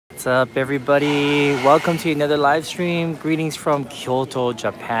What's up, everybody? Welcome to another live stream. Greetings from Kyoto,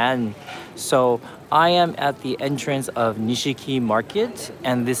 Japan. So, I am at the entrance of Nishiki Market,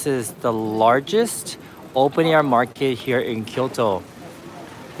 and this is the largest open air market here in Kyoto.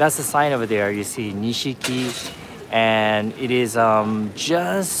 That's the sign over there. You see Nishiki, and it is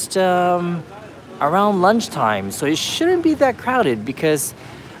just around lunchtime, so it shouldn't be that crowded because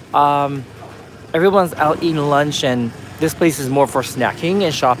um, everyone's out eating lunch, and this place is more for snacking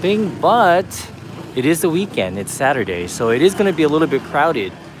and shopping. But it is the weekend, it's Saturday, so it is going to be a little bit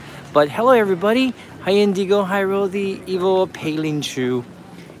crowded. But hello, everybody. Hi, Indigo. Hi, Rodi, Evo, Palin Chu.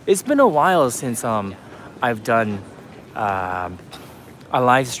 It's been a while since I've done a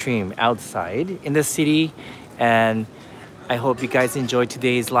live stream outside in the city, and I hope you guys enjoyed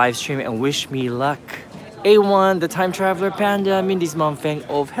today's live stream and wish me luck. A1, the time traveler panda, Mindy's mom Feng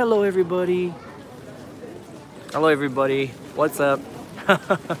of. Hello, everybody. Hello, everybody. What's up?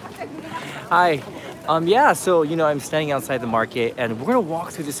 Hi. Yeah, so I'm standing outside the market, and we're gonna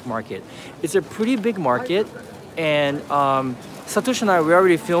walk through this market. It's a pretty big market, and Satoshi and I, we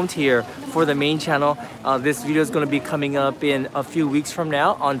already filmed here for the main channel. This video is gonna be coming up in a few weeks from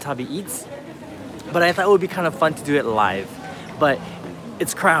now on Tabi Eats. But I thought it would be kind of fun to do it live. But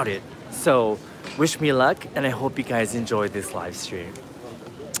it's crowded, so wish me luck, and I hope you guys enjoy this live stream.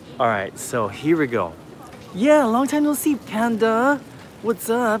 All right, so here we go. Yeah, long time no see, Panda. What's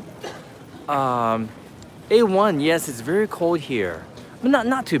up? A1, yes, it's very cold here, but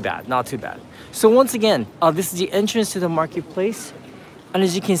not too bad, not too bad. So once again, this is the entrance to the marketplace, and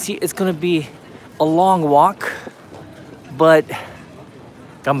as you can see, it's gonna be a long walk, but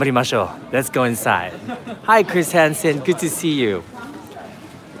ganbarimashou. Let's go inside. Hi, Chris Hansen, good to see you.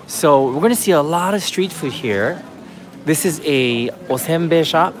 So we're gonna see a lot of street food here. This is a osenbei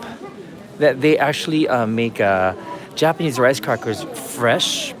shop that they actually make Japanese rice crackers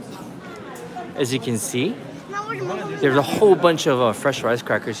fresh. As you can see, there's a whole bunch of fresh rice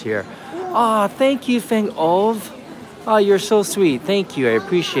crackers here. Ah, thank you, Feng Ov. Ah, you're so sweet. Thank you, I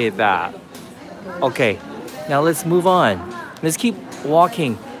appreciate that. Okay, now let's move on. Let's keep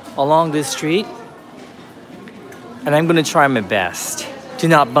walking along this street, and I'm gonna try my best to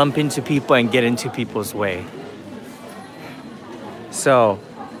not bump into people and get into people's way. So,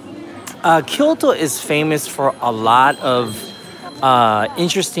 Kyoto is famous for a lot of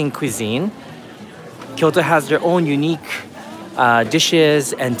interesting cuisine. Kyoto has their own unique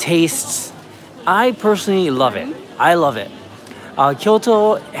dishes and tastes. I personally love it. I love it.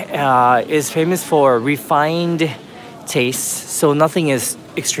 Kyoto is famous for refined tastes, so nothing is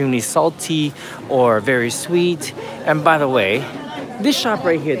extremely salty or very sweet. And by the way, this shop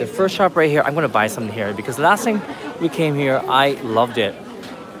right here, the first shop right here, I'm gonna buy something here because last time we came here, I loved it.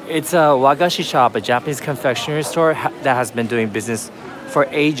 It's a wagashi shop, a Japanese confectionery store that has been doing business for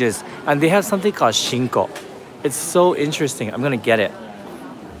ages, and they have something called shinko. It's so interesting. I'm gonna get it.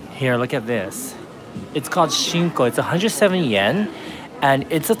 Here, look at this. It's called shinko. It's 107 yen, and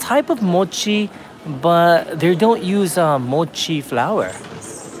it's a type of mochi, but they don't use mochi flour.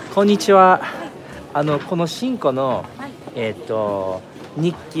 こんにちは。このシンコの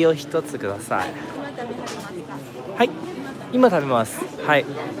日記を一つください。はい。今食べます。はい。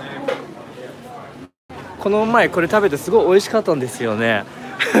この前これ食べてすごい美味しかったんですよね。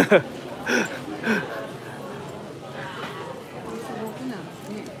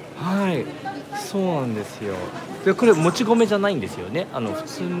はい、そうなんですよ。で、これもち米じゃないんですよね。普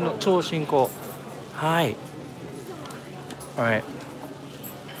通の超新香。はい。Alright.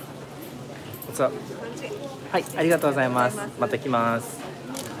 What's up? はい、ありがとうございます。また来ます。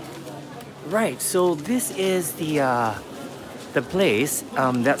Right, so this is the place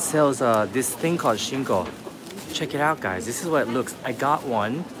that sells this thing called shinko. Check it out, guys. This is what it looks. I got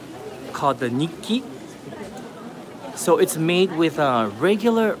one called the Nishiki. So it's made with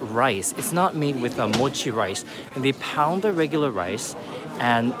regular rice. It's not made with mochi rice. And they pound the regular rice,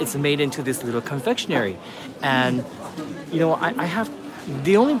 and it's made into this little confectionery. And I have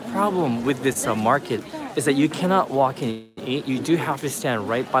the only problem with this market is that you cannot walk in and eat. You do have to stand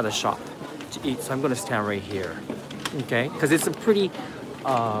right by the shop to eat. So I'm gonna stand right here. Okay, because it's a pretty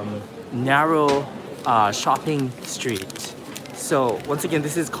narrow shopping street. So once again,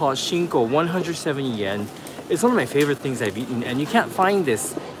 this is called shinko, 170 yen. It's one of my favorite things I've eaten, and you can't find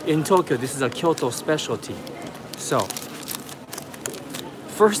this in Tokyo. This is a Kyoto specialty. So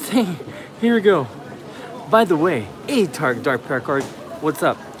first thing, here we go. By the way, hey Dark Paracard, what's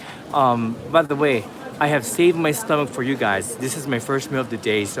up? By the way, I have saved my stomach for you guys. This is my first meal of the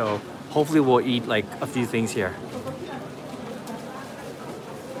day, so hopefully we'll eat like a few things here.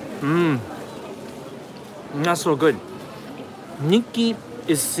 That's so good. Nikki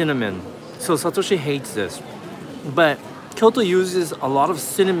is cinnamon. So Satoshi hates this. But Kyoto uses a lot of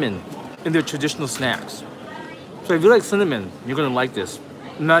cinnamon in their traditional snacks. So if you like cinnamon, you're gonna like this.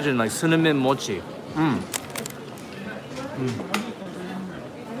 Imagine like cinnamon mochi.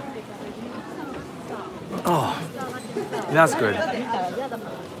 Oh, that's good.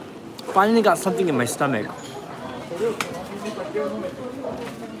 Finally got something in my stomach.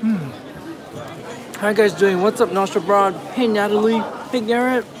 How you guys doing? What's up, Nostra Broad? Hey, Natalie. Hey,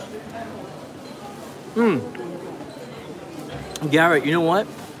 Garrett. Garrett, you know what?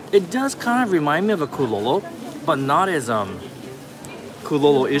 It does kind of remind me of a kulolo, but not as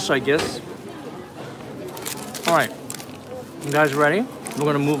kulolo-ish, I guess. All right, you guys ready? We're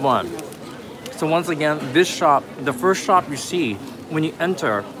gonna move on. So once again, this shop, the first shop you see when you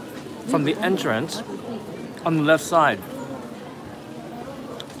enter from the entrance on the left side,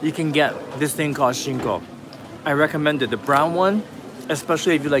 you can get this thing called shinko. I recommend it, the brown one,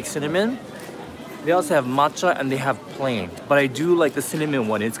 especially if you like cinnamon. They also have matcha and they have plain, but I do like the cinnamon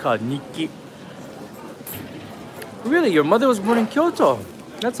one. It's called Nishiki. Really, your mother was born in Kyoto?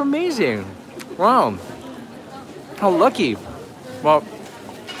 That's amazing. Wow. How lucky. Well,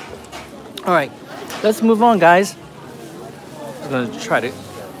 all right, let's move on, guys. I'm gonna try to.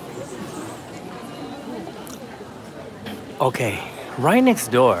 Okay, right next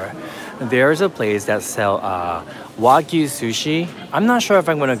door, there's a place that sells Wagyu sushi. I'm not sure if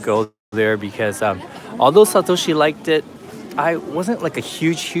I'm gonna go there because although Satoshi liked it, I wasn't like a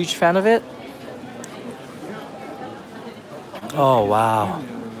huge fan of it. Oh wow,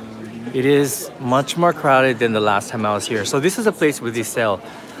 it is much more crowded than the last time I was here. So this is a place where they sell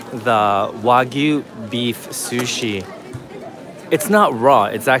the Wagyu beef sushi. It's not raw,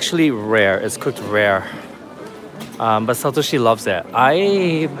 it's actually rare, it's cooked rare. But Satoshi loves it.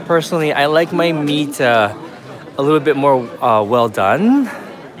 I personally, I like my meat a little bit more well done.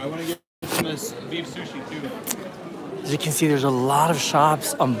 I want to get this beef sushi too. As you can see, there's a lot of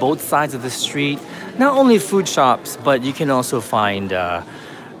shops on both sides of the street. Not only food shops, but you can also find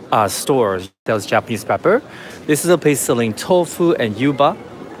stores that sells Japanese pepper. This is a place selling tofu and yuba.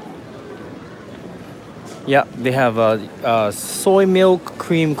 Yeah, they have a soy milk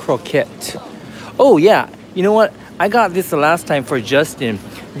cream croquette. Oh yeah, you know what? I got this the last time for Justin.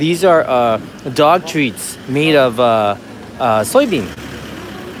 These are dog treats made of soybean.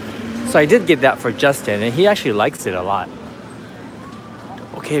 So I did get that for Justin, and he actually likes it a lot.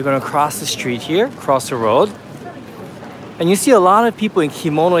 Okay, we're gonna cross the street here, cross the road. And you see a lot of people in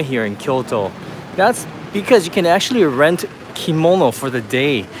kimono here in Kyoto. That's because you can actually rent kimono for the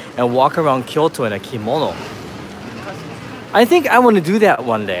day and walk around Kyoto in a kimono. I think I want to do that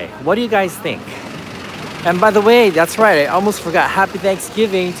one day. What do you guys think? And by the way, that's right, I almost forgot. Happy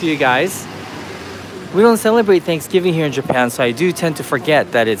Thanksgiving to you guys. We don't celebrate Thanksgiving here in Japan, so I do tend to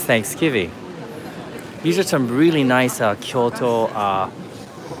forget that it's Thanksgiving. These are some really nice Kyoto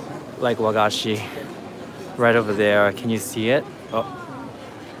like wagashi right over there. Can you see it?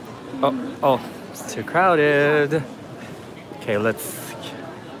 Oh, it's too crowded. Okay, let's,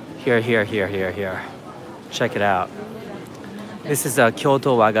 here. Check it out. This is a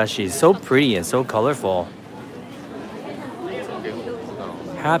Kyoto wagashi. So pretty and so colorful.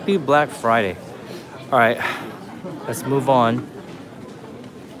 Happy Black Friday. All right, let's move on.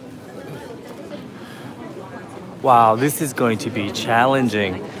 Wow, this is going to be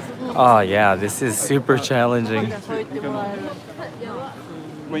challenging. Oh yeah, this is super challenging.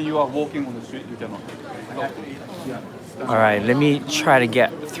 When you are walking on the street, you cannot. All right, let me try to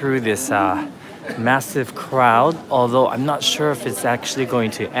get through this massive crowd, although I'm not sure if it's actually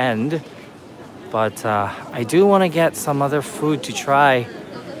going to end. But I do want to get some other food to try.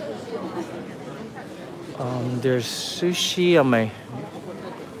 There's sushi on my...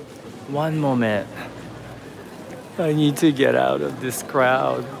 One moment. I need to get out of this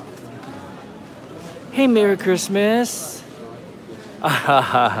crowd. Hey, Merry Christmas.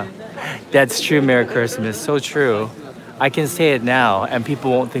 That's true, Merry Christmas. So true. I can say it now and people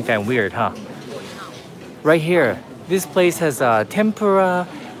won't think I'm weird, huh? Right here, this place has tempura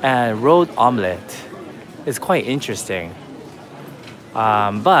and rolled omelet. It's quite interesting.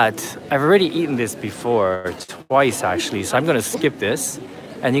 But I've already eaten this before, twice actually, so I'm gonna skip this.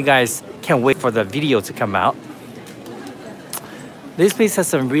 And you guys can't wait for the video to come out. This place has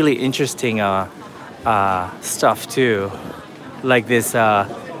some really interesting stuff too. Like this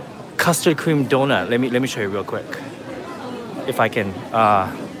custard cream donut. Let me show you real quick. If I can,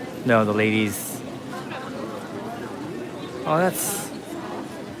 no, the ladies. Oh, that's...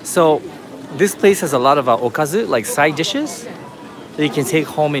 So, this place has a lot of okazu, like side dishes, that you can take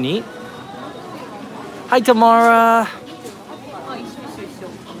home and eat. Hi, Tamara.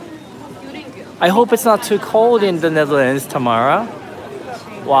 I hope it's not too cold in the Netherlands, Tamara.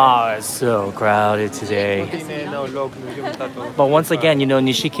 Wow, it's so crowded today. But once again, you know,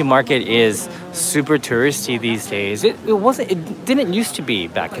 Nishiki Market is super touristy these days. It didn't used to be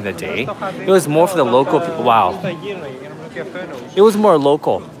back in the day. It was more for the local people. Wow. It was more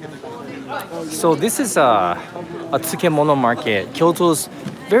local. So this is a tsukemono market. Kyoto's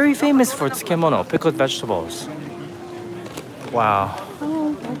very famous for tsukemono, pickled vegetables. Wow.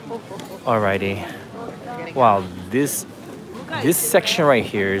 Alrighty. Wow, this section right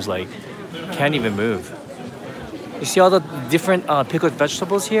here is like, can't even move. You see all the different pickled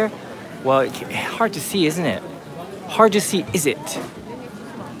vegetables here? Well, hard to see, isn't it? Hard to see, is it?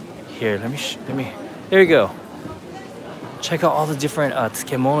 Here, let me. There you go. Check out all the different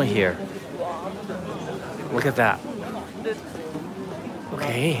tsukemono here. Look at that.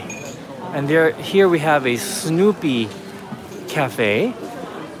 Okay. And here we have a Snoopy cafe.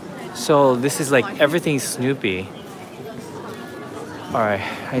 So this is like everything Snoopy. All right,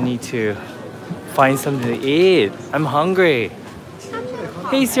 I need to find something to eat. I'm hungry.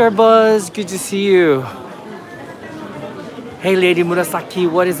 Hey, Sir Buzz, good to see you. Hey, Lady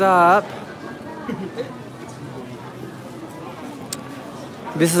Murasaki, what is up?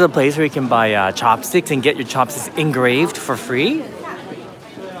 This is a place where you can buy chopsticks and get your chopsticks engraved for free.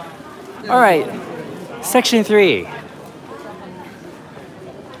 All right, section 3.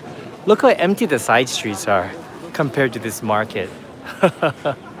 Look how empty the side streets are compared to this market.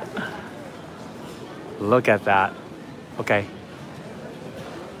 Look at that. Okay.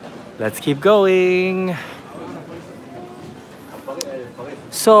 Let's keep going.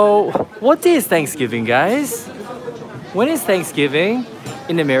 So, what day is Thanksgiving, guys? When is Thanksgiving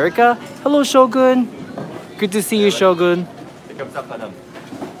in America? Hello, Shogun. Good to see you, Shogun.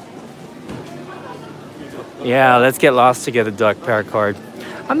 Yeah, let's get lost together, Doc Paracord.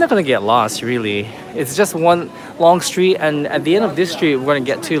 I'm not gonna get lost, really. It's just one long street, and at the end of this street, we're gonna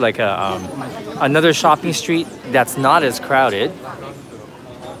get to like another shopping street that's not as crowded.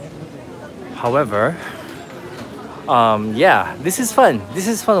 However, yeah, this is fun. This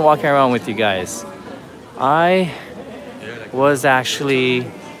is fun walking around with you guys. I was actually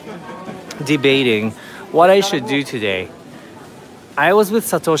debating what I should do today. I was with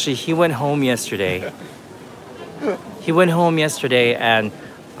Satoshi. He went home yesterday. And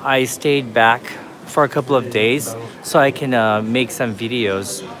I stayed back for a couple of days so I can make some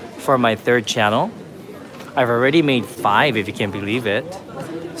videos for my 3rd channel. I've already made 5, if you can believe it.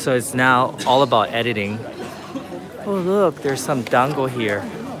 So it's now all about editing. Oh look, there's some dango here.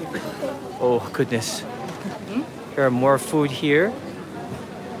 Oh goodness. There are more food here.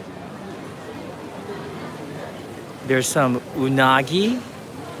 There's some unagi.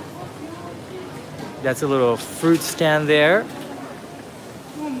 That's a little fruit stand there.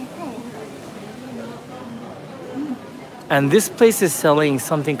 And this place is selling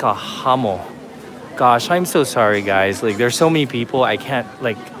something called Kamo. Gosh, I'm so sorry, guys. Like, there's so many people, I can't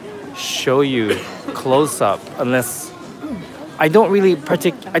like show you close up unless I don't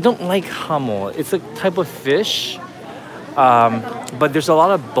like Kamo. It's a type of fish, but there's a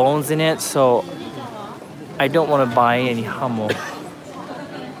lot of bones in it, so I don't want to buy any Kamo.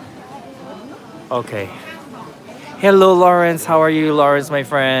 Okay. Hello, Lawrence. How are you, Lawrence, my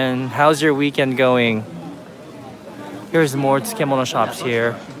friend? How's your weekend going? Here's more tsukemono shops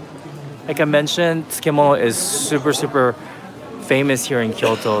here. Like I mentioned, tsukemono is super famous here in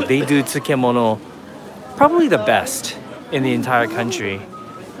Kyoto. They do tsukemono probably the best in the entire country.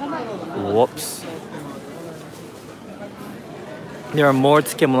 Whoops. There are more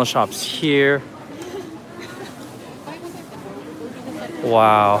tsukemono shops here.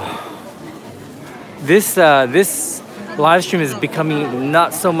 Wow. This live stream is becoming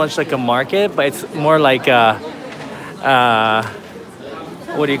not so much like a market, but it's more like a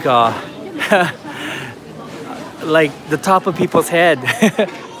what do you call like the top of people's head.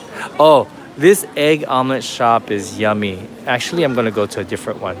 Oh, this egg omelet shop is yummy. Actually, I'm gonna go to a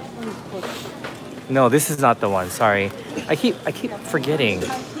different one. No, this is not the one. Sorry, I keep forgetting.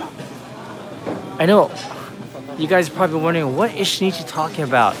 I know you guys are probably wondering what is Shinichi talking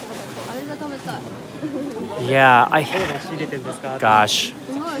about. Yeah, gosh.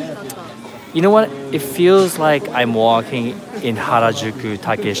 You know what? It feels like I'm walking in Harajuku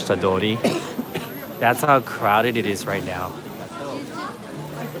Takeshita Dori. That's how crowded it is right now.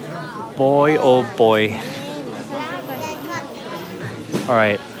 Boy, oh boy. All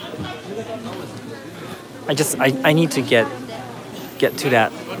right. I need to get to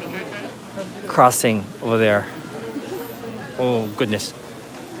that crossing over there. Oh goodness.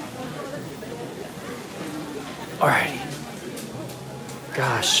 All right.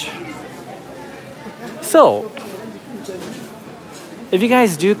 Gosh. So, if you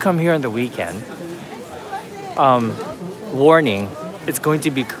guys do come here on the weekend, warning, it's going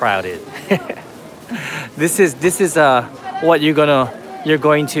to be crowded. This is what you're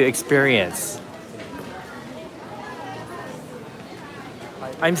going to experience.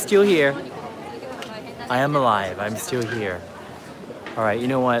 I'm still here. I am alive. I'm still here. All right. You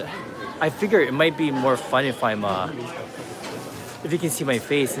know what? I figure it might be more fun if if you can see my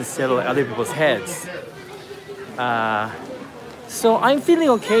face instead of other people's heads. So I'm feeling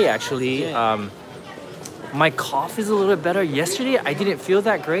okay actually. My cough is a little bit better. Yesterday I didn't feel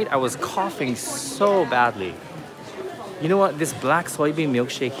that great. I was coughing so badly. You know what? This black soybean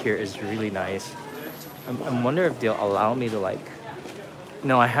milkshake here is really nice. I'm wondering if they'll allow me to like.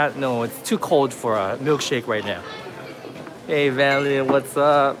 No, it's too cold for a milkshake right now. Hey Valen, what's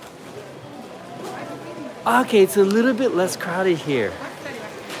up? Okay, it's a little bit less crowded here.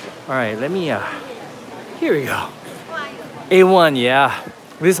 All right, let me, here we go. A1, yeah.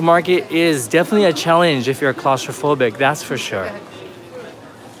 This market is definitely a challenge if you're claustrophobic, that's for sure.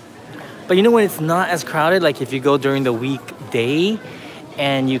 But you know when it's not as crowded, like if you go during the weekday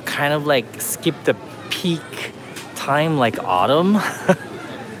and you kind of like skip the peak time like autumn.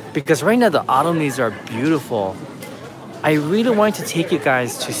 Because right now the autumn leaves are beautiful. I really wanted to take you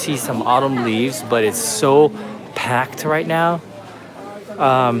guys to see some autumn leaves, but it's so packed right now.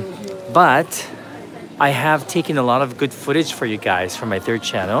 But I have taken a lot of good footage for you guys from my third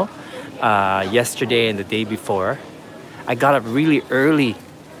channel yesterday and the day before. I got up really early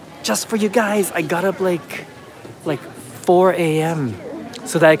just for you guys. I got up like 4 a.m.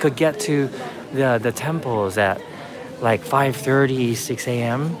 so that I could get to the temples at like 5:30, 6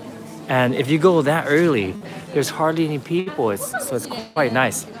 a.m. And if you go that early, there's hardly any people. So it's quite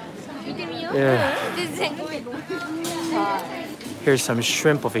nice. Yeah. Here's some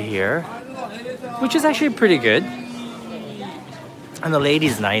shrimp over here, which is actually pretty good. And the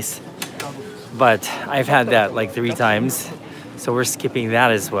lady's nice, but I've had that like 3 times, so we're skipping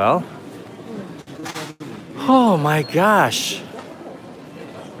that as well. Oh my gosh.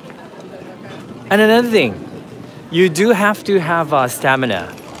 And another thing, you do have to have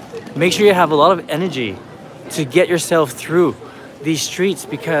stamina. Make sure you have a lot of energy to get yourself through these streets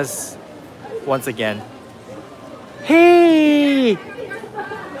because, once again, hey!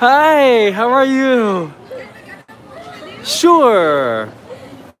 Hi, how are you? Sure.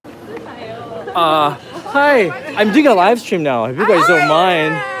 Hi, I'm doing a live stream now, if you guys don't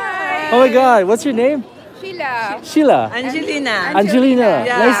mind. Oh my god, what's your name? Sheila. Angelina.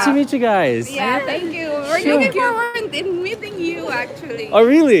 Yeah. Nice to meet you guys. Yeah, thank you. We're Sure. looking forward in meeting you actually. Oh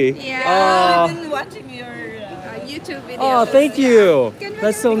really? Yeah. We've been watching your YouTube videos. Oh, thank you. Can we-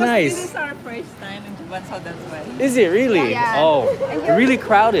 That's so because nice. this is our first time in Japan, so that's why. Is it really? Yeah. Oh, really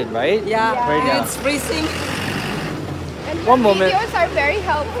crowded, right? Yeah, Right now. it's freezing. And your One moment. videos are very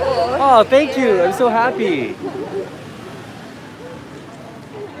helpful. Oh, thank you. I'm so happy.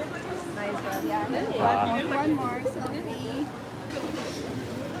 One more, sorry.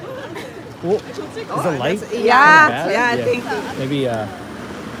 Well, is the light? Yeah, bad? yeah, I think. Maybe,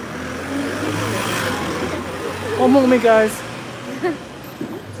 one moment, guys.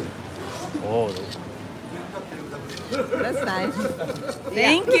 Oh. That's nice.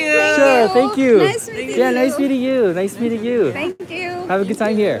 Thank you. Sure, thank you. Nice meeting Yeah, you. nice meeting you. Nice meeting you. Thank you. Have a good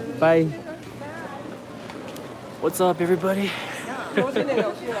time here. Bye. What's up, everybody?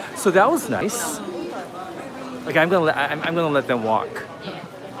 So that was nice. Okay, I'm gonna let them walk.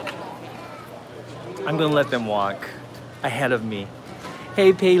 I'm gonna let them walk ahead of me.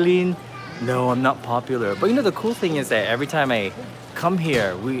 Hey, Paylene. No, I'm not popular. But you know the cool thing is that every time I come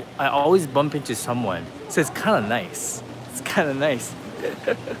here, I always bump into someone. So it's kind of nice. It's kind of nice.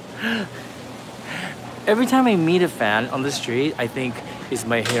 Every time I meet a fan on the street, I think, is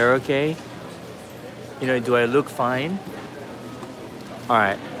my hair okay? You know, do I look fine? All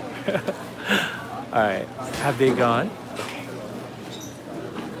right. All right. Have they gone? Okay.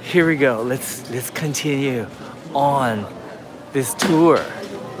 Here we go. Let's continue on this tour.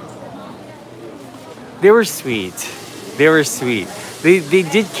 They were sweet. They were sweet. They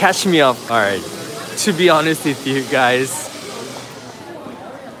did catch me off guard. To be honest with you guys.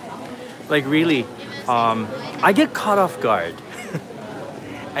 Like really, I get caught off guard.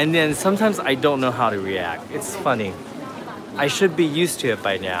 And then sometimes I don't know how to react. It's funny. I should be used to it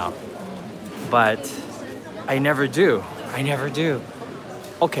by now. But I never do. I never do.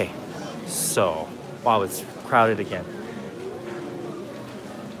 Okay, so, wow, it's crowded again.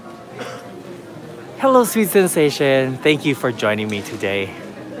 Hello, sweet sensation. Thank you for joining me today.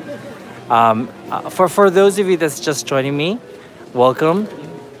 For those of you that's just joining me, welcome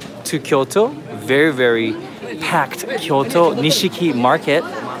to Kyoto. very, very packed Kyoto Nishiki market,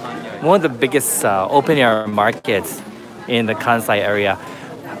 one of the biggest open air markets in the Kansai area.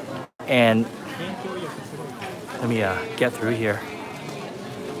 And let me get through here.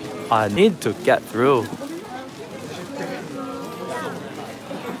 I need to get through.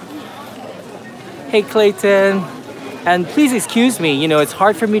 Hey Clayton, and please excuse me, you know, it's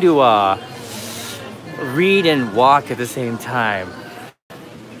hard for me to read and walk at the same time.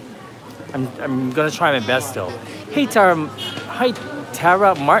 I'm gonna try my best though. Hey Tara, hi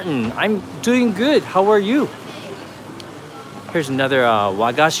Tara Martin, I'm doing good. How are you? Here's another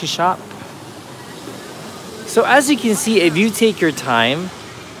wagashi shop. So as you can see, if you take your time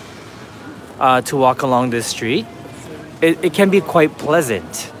to walk along this street, it can be quite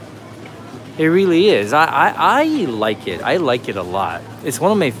pleasant. It really is. I like it. I like it a lot. It's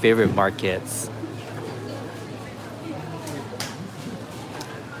one of my favorite markets.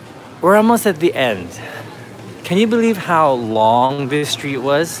 We're almost at the end. Can you believe how long this street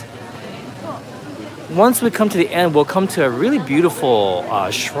was? Once we come to the end, we'll come to a really beautiful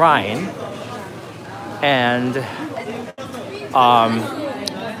shrine. And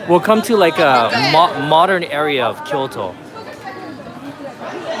we'll come to like a modern area of Kyoto.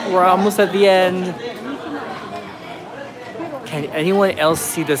 We're almost at the end. Can anyone else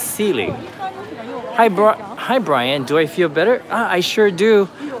see the ceiling? Hi, Brian. Do I feel better? I sure do.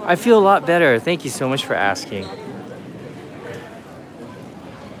 I feel a lot better. Thank you so much for asking.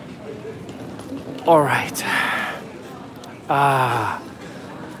 All right.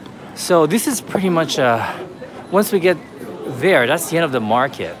 So this is pretty much once we get there, that's the end of the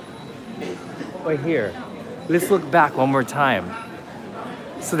market. Right here. Let's look back one more time.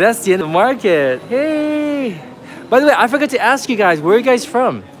 So that's the end of the market. Hey! By the way, I forgot to ask you guys, where are you guys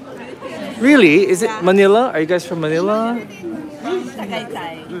from? Really? Is it Manila? Are you guys from Manila?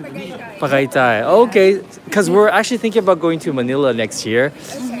 Tagaytay. Okay, because we're actually thinking about going to Manila next year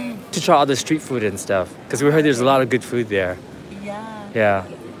to try all the street food and stuff. Because we heard there's a lot of good food there. Yeah.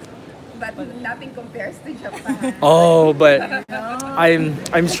 But nothing compares to Japan. Oh, but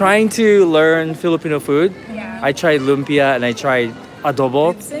I'm trying to learn Filipino food. Yeah. I tried lumpia and I tried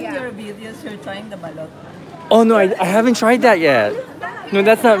adobo. I've seen your videos, you're trying the balot. Oh no, I haven't tried that yet. No,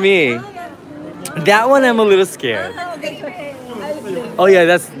 that's not me. That one I'm a little scared. Oh yeah,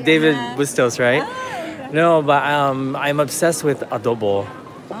 that's David Bustos, right? No, but I'm obsessed with adobo.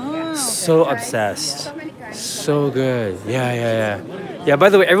 So obsessed. So good. Yeah. Yeah, by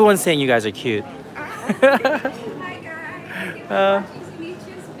the way, everyone's saying you guys are cute.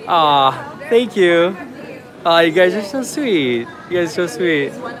 Aw, thank you. You guys are so sweet. You guys are so sweet.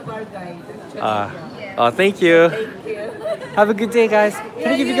 It's one of our guides. Thank you. Have a good day, guys. Can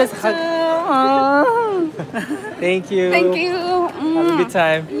I give you guys a hug? Thank you. Thank you. Have a good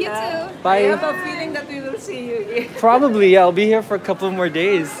time. You too. Bye. I have a feeling that we will see you here. Probably, yeah. I'll be here for a couple more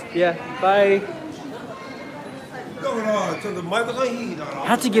days. Yeah. Bye. I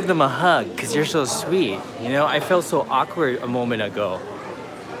had to give them a hug because you're so sweet. You know, I felt so awkward a moment ago.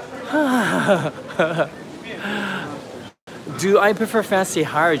 Do I prefer fans to say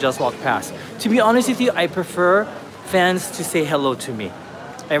hi or just walk past? To be honest with you, I prefer fans to say hello to me.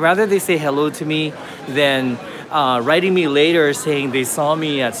 I'd rather they say hello to me than writing me later saying they saw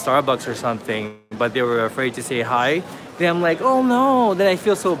me at Starbucks or something, but they were afraid to say hi. Then I'm like, oh no, then I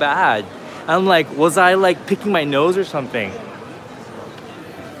feel so bad. I'm like, was I like picking my nose or something?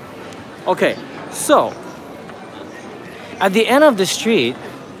 Okay, so at the end of the street,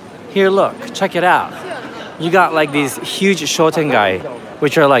 here, look, check it out. You got like these huge shotengai,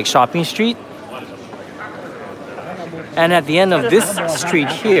 which are like shopping street. And at the end of this street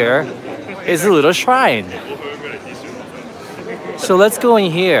here is a little shrine. So let's go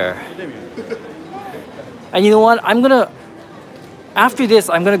in here. And you know what? After this,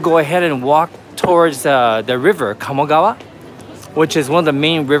 I'm gonna go ahead and walk towards the river, Kamo, which is one of the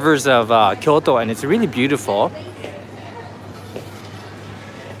main rivers of Kyoto, and it's really beautiful.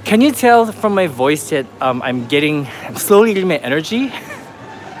 Can you tell from my voice that I'm slowly getting my energy?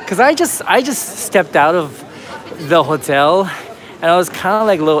 Because I just stepped out of the hotel and I was kind of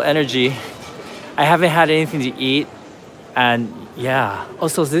like low energy. I haven't had anything to eat, and yeah.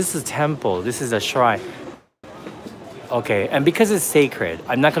 Also, this is a temple. This is a shrine. Okay, and because it's sacred,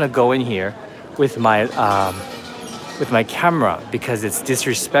 I'm not gonna go in here with my camera because it's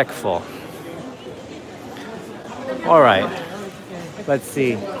disrespectful. All right. Let's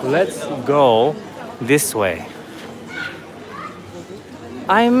see. Let's go this way.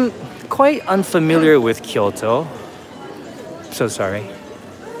 I'm quite unfamiliar with Kyoto. So sorry.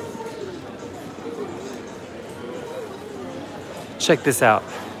 Check this out.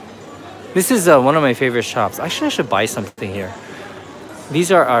 This is one of my favorite shops. Actually, I should buy something here.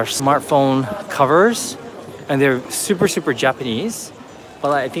 These are our smartphone covers, and they're super, super Japanese.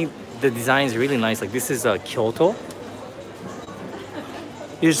 But I think the design is really nice. Like this is Kyoto.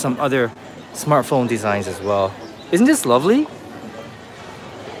 Here's some other smartphone designs as well. Isn't this lovely?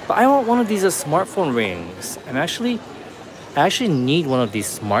 But I want one of these smartphone rings. I actually need one of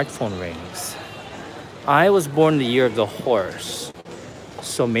these smartphone rings. I was born the year of the horse,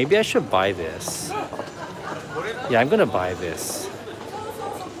 so maybe I should buy this. Yeah, I'm gonna buy this.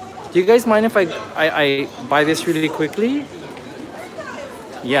 Do you guys mind if I buy this really quickly?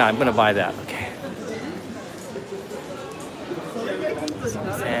 Yeah, I'm gonna buy that. Okay.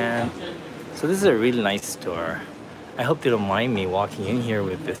 And so this is a really nice store. I hope they don't mind me walking in here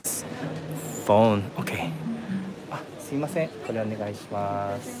with this phone. Okay. すいません。これお願いし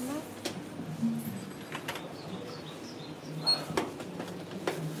ます。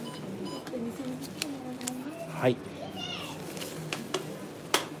はい。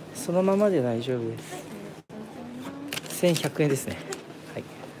そのままで大丈夫です。1100円ですね。はい。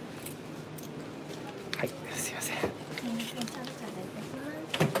はい、すいません。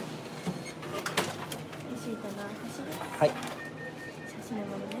はい。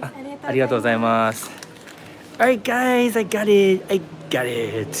ありがとうございます。Alright guys, I got it.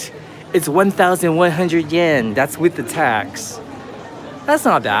 It's 1,100 yen. That's with the tax. That's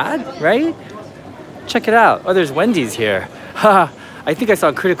not bad, right? Check it out. Oh, there's Wendy's here. Haha. I think I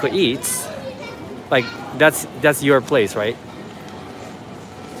saw Critical Eats. Like that's your place, right?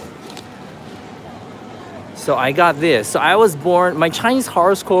 So I got this. So I was born, my Chinese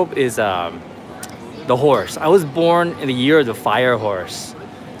horoscope is the horse. I was born in the year of the fire horse.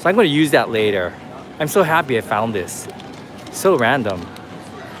 So I'm going to use that later. I'm so happy I found this. So random.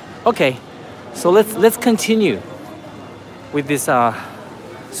 Okay, so let's continue with this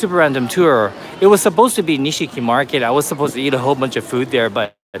super random tour. It was supposed to be Nishiki Market. I was supposed to eat a whole bunch of food there,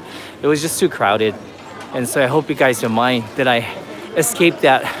 but it was just too crowded. And so I hope you guys don't mind that I escaped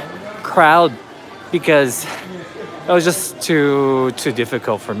that crowd because it was just too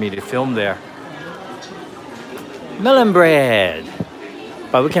difficult for me to film there. Melon bread.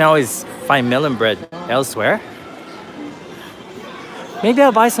 But we can always find melon bread elsewhere. Maybe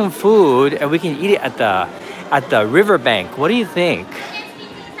I'll buy some food and we can eat it at the riverbank. What do you think?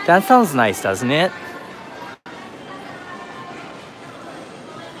 That sounds nice, doesn't it?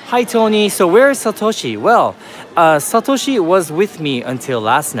 Hi Tony, so where is Satoshi? Well, Satoshi was with me until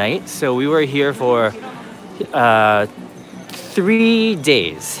last night, so we were here for 3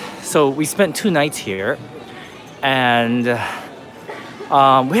 days. So we spent 2 nights here, and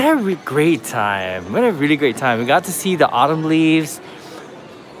we had a great time. We had a really great time. We got to see the autumn leaves.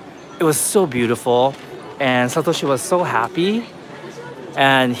 It was so beautiful, and Satoshi was so happy.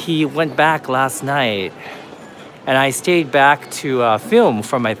 And he went back last night, and I stayed back to film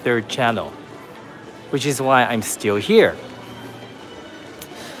for my 3rd channel, which is why I'm still here.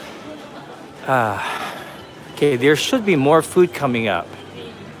 Okay, there should be more food coming up.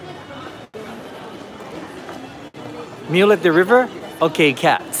 Meal at the river? Okay,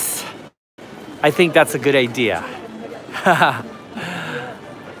 cats. I think that's a good idea.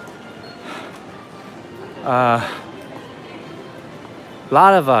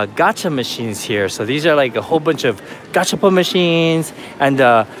 Lot of gacha machines here. So these are like a whole bunch of gachapon machines and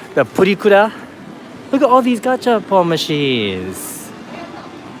the purikura. Look at all these gachapon machines.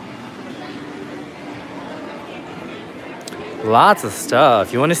 Lots of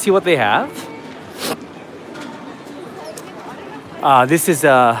stuff. You want to see what they have? This is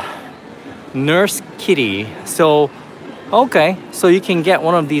a nurse kitty. So, okay. So you can get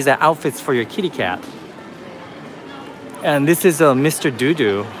one of these outfits for your kitty cat. And this is a Mr.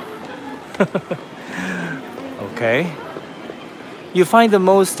 Doodoo. Okay. You find the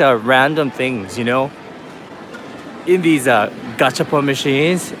most random things, you know, in these gachapon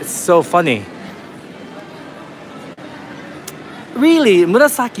machines. It's so funny. Really,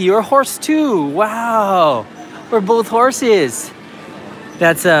 Murasaki, you're a horse too. Wow, we're both horses.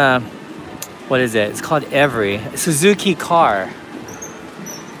 That's what is it? It's called Every Suzuki car.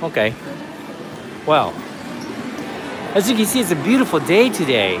 Okay. Well. As you can see, it's a beautiful day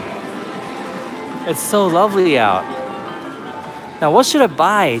today. It's so lovely out. Now, what should I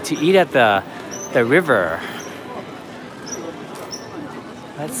buy to eat at the river?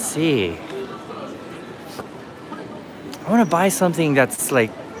 Let's see. I want to buy something that's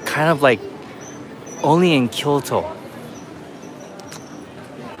like kind of like only in Kyoto.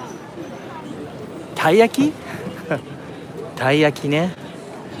 Taiyaki? Taiyaki ne?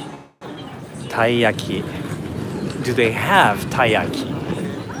 Taiyaki. Do they have taiyaki?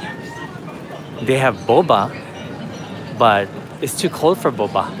 They have boba, but it's too cold for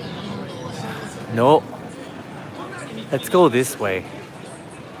boba. No. Let's go this way.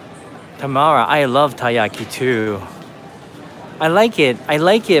 Tamara, I love taiyaki too. I like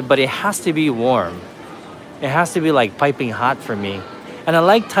it, but it has to be warm. It has to be like piping hot for me. And I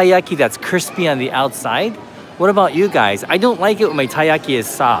like taiyaki that's crispy on the outside. What about you guys? I don't like it when my taiyaki is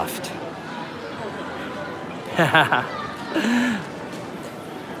soft.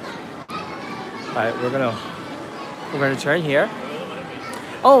 Alright, we're gonna turn here.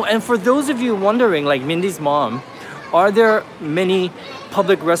 Oh, and for those of you wondering, like Mindy's mom, are there many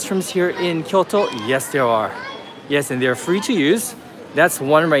public restrooms here in Kyoto? Yes, there are. Yes, and they're free to use. That's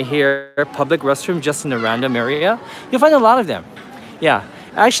one right here, public restroom just in a random area. You'll find a lot of them. Yeah,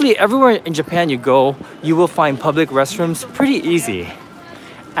 actually everywhere in Japan you go, you will find public restrooms pretty easy.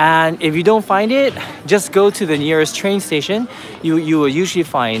 And if you don't find it, just go to the nearest train station. You will usually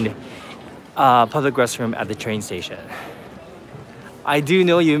find a public restroom at the train station. I do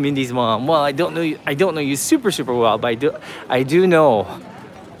know you, Mindy's mom. Well, I don't know you super well, but I do know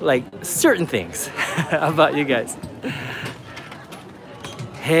like certain things about you guys.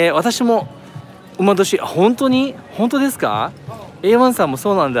 へえ、私も馬年、本当に本当ですか？ A1 さんも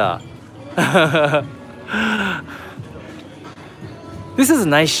そうなんだ。This is a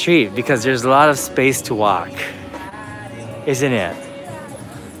nice street because there's a lot of space to walk, isn't it?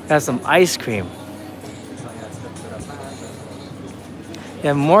 Have some ice cream. They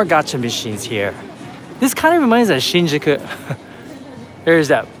have more gacha machines here. This kind of reminds me of Shinjuku. There's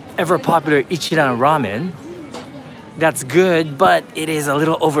that ever popular Ichiran ramen. That's good, but it is a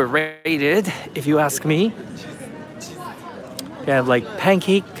little overrated, if you ask me. They have like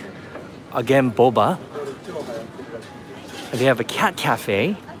pancake, again boba. They have a cat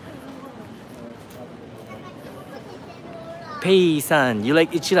cafe. Pei-san, you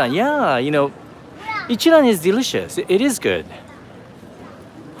like Ichiran? Yeah, you know, Ichiran is delicious. It is good.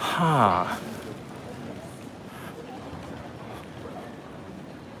 Huh.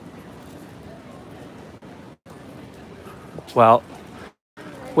 Well,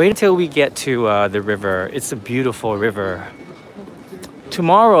 wait until we get to the river. It's a beautiful river.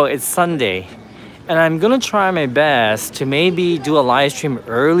 Tomorrow it's Sunday, and I'm gonna try my best to maybe do a live stream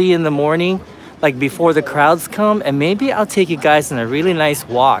early in the morning, like before the crowds come, and maybe I'll take you guys on a really nice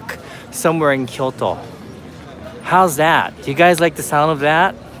walk somewhere in Kyoto. How's that? Do you guys like the sound of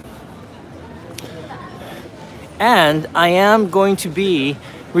that? And I am going to be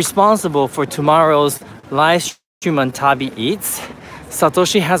responsible for tomorrow's live stream on Tabi Eats.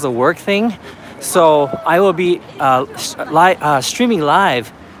 Satoshi has a work thing, so I will be streaming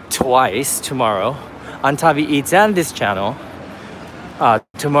live twice tomorrow on Tabi Eats and this channel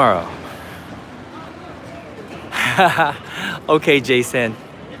tomorrow. Okay, Jason,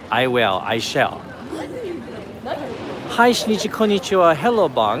 I shall. Hi, Shinichi, konnichiwa. Hello,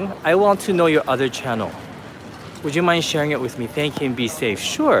 Bang. I want to know your other channel. Would you mind sharing it with me? Thank you and be safe.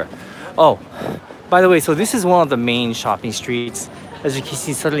 Sure. Oh, by the way, so this is one of the main shopping streets. As you can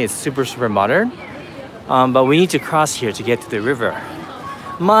see, suddenly it's super modern. But we need to cross here to get to the river.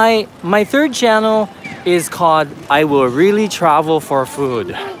 My third channel is called I Will Really Travel for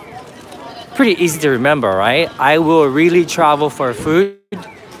Food. Pretty easy to remember, right? I will really travel for food.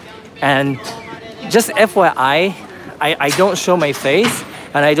 And just FYI, I don't show my face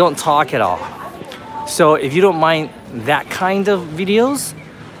and I don't talk at all. So if you don't mind that kind of videos,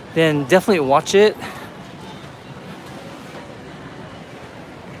 then definitely watch it.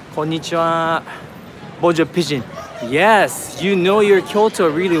 Konnichiwa. Bojo Pigeon. Yes, you know your Kyoto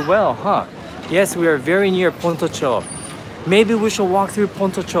really well, huh? Yes, we are very near Pontocho. Maybe we should walk through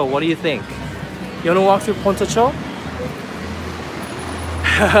Pontocho. What do you think? You wanna walk through Pontocho?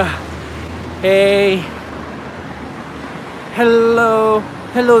 Hey. Hello,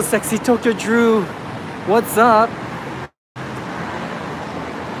 sexy Tokyo Drew. What's up?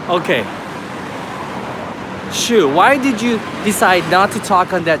 Okay. Shu, why did you decide not to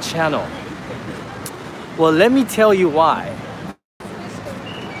talk on that channel? Well, let me tell you why.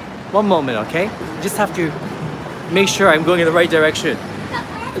 One moment, okay? Just have to make sure I'm going in the right direction.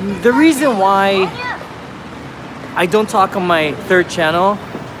 The reason why I don't talk on my third channel,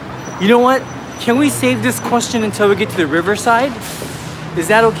 you know what? Can we save this question until we get to the riverside? Is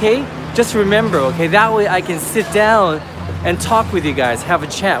that okay? Just remember, okay? That way I can sit down and talk with you guys, have a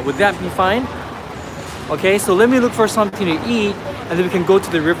chat. Would that be fine? Okay, so let me look for something to eat and then we can go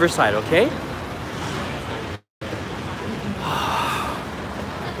to the riverside, okay?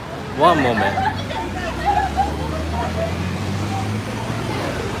 One moment.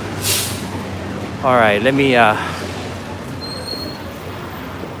 All right, let me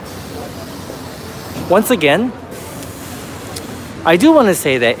Once again, I do want to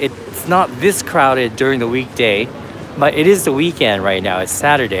say that it's not this crowded during the weekday, but it is the weekend right now. It's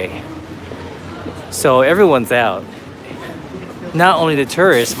Saturday. So everyone's out. Not only the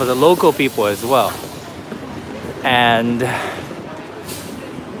tourists, but the local people as well. And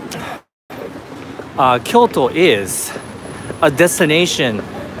Kyoto is a destination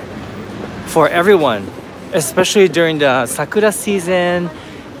for everyone, especially during the sakura season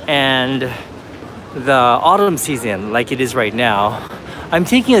and the autumn season like it is right now. I'm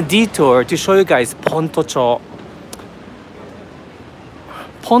taking a detour to show you guys Pontocho.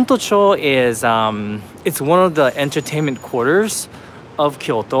 Pontocho is it's one of the entertainment quarters of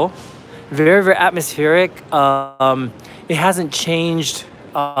Kyoto. Very, very atmospheric. It hasn't changed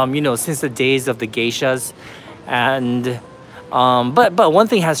since the days of the geishas. And but one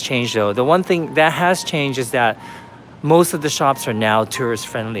thing has changed though. The one thing that has changed is that most of the shops are now tourist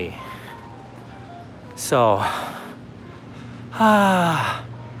friendly. So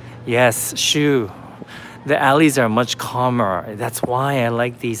yes, Shu. The alleys are much calmer. That's why I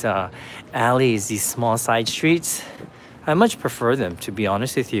like these alleys, these small side streets. I much prefer them, to be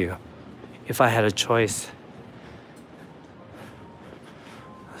honest with you, if I had a choice.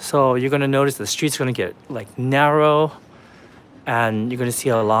 So you're gonna notice the streets are gonna get like narrow, and you're gonna see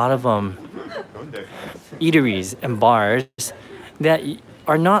a lot of eateries and bars that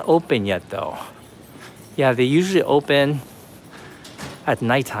are not open yet though. Yeah, they usually open at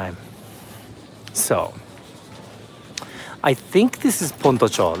nighttime. So I think this is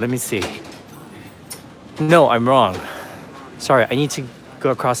Pontocho. Let me see. No, I'm wrong. Sorry, I need to go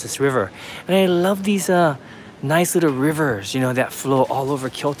across this river. And I love these nice little rivers, that flow all over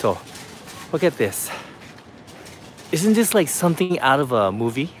Kyoto. Look at this. Isn't this like something out of a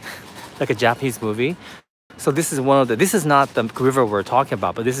movie? Like a Japanese movie? So this is not the river we're talking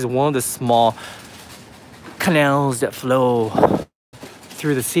about, but this is one of the small canals that flow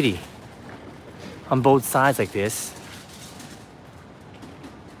through the city on both sides like this.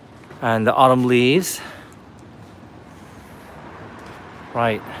 And the autumn leaves.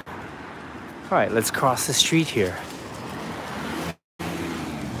 Right. All right, let's cross the street here.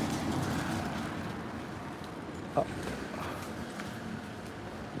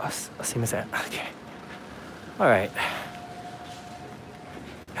 Okay. All right.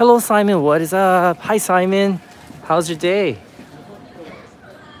 Hello, Simon. What is up? Hi, Simon. How's your day?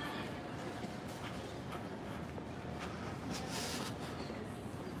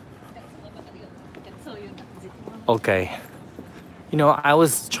 Okay. I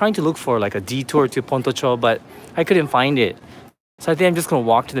was trying to look for like a detour to Pontocho, but I couldn't find it. So I think I'm just gonna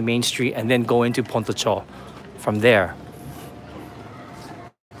walk to the main street and then go into Pontocho from there.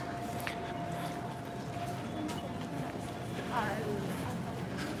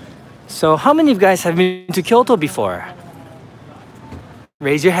 So how many of you guys have been to Kyoto before?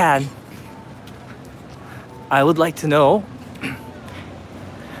 Raise your hand. I would like to know.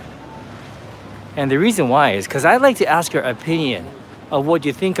 And the reason why is because I'd like to ask your opinion of what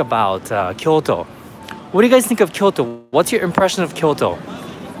you think about Kyoto. What do you guys think of Kyoto? What's your impression of Kyoto?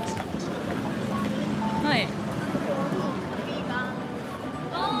 Hi.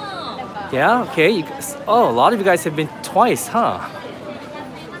 Yeah, okay. A lot of you guys have been twice, huh?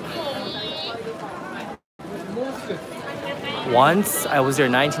 Once, I was there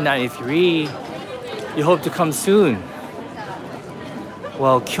in 1993. You hope to come soon.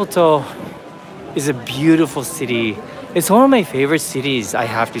 Well, Kyoto is a beautiful city. It's one of my favorite cities, I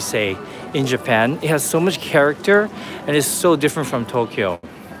have to say, in Japan. It has so much character and it's so different from Tokyo.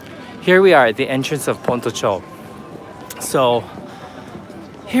 Here we are at the entrance of Pontocho. So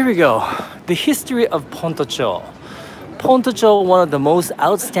here we go. The history of Pontocho. Pontocho, one of the most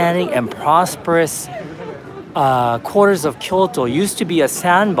outstanding and prosperous quarters of Kyoto, used to be a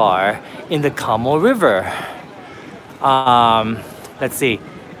sandbar in the Kamo River. Let's see.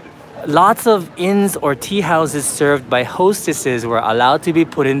 Lots of inns or tea houses served by hostesses were allowed to be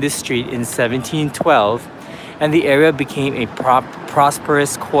put in this street in 1712, and the area became a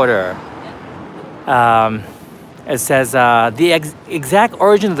prosperous quarter. It says the exact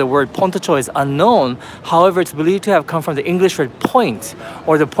origin of the word Pontocho is unknown. However, it's believed to have come from the English word point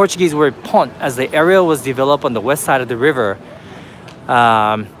or the Portuguese word pont, as the area was developed on the west side of the river.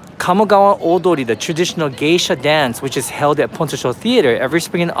 Kamogawa Odori, the traditional geisha dance, which is held at Pontocho Theater every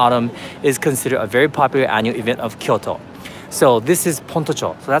spring and autumn, is considered a very popular annual event of Kyoto. So this is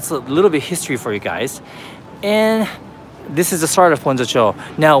Pontocho. So that's a little bit of history for you guys. And this is the start of Pontocho.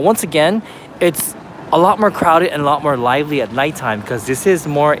 Now, once again, it's a lot more crowded and a lot more lively at nighttime because this is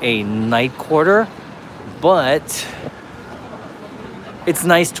more a night quarter, but it's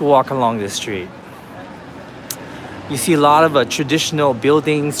nice to walk along this street. You see a lot of traditional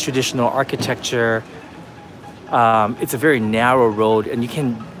buildings, traditional architecture. It's a very narrow road, and you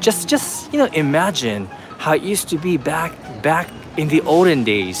can just imagine how it used to be back in the olden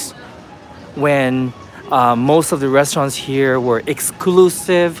days when most of the restaurants here were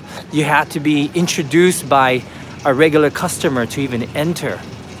exclusive. You had to be introduced by a regular customer to even enter.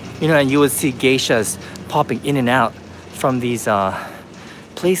 And you would see geishas popping in and out from these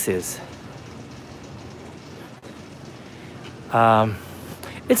places.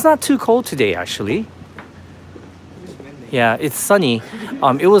 It's not too cold today, actually. Yeah, it's sunny.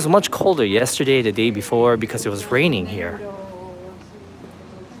 It was much colder yesterday, the day before, because it was raining here.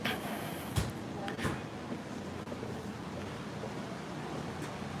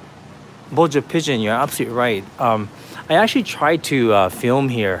 Boja Pigeon, you're absolutely right. I actually tried to film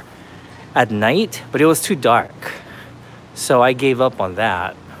here at night, but it was too dark. So I gave up on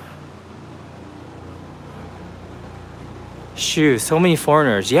that. Shoo, so many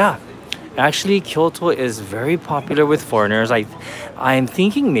foreigners. Yeah, actually Kyoto is very popular with foreigners. I'm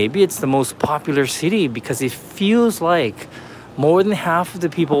thinking maybe it's the most popular city because it feels like more than half of the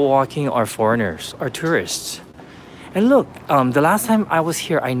people walking are foreigners, are tourists. And look, the last time I was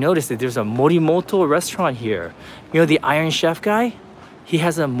here, I noticed that there's a Morimoto restaurant here. The Iron Chef guy? He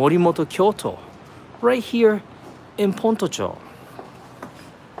has a Morimoto Kyoto right here in Pontocho.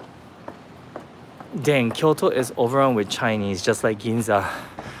 Dang, Kyoto is overrun with Chinese, just like Ginza.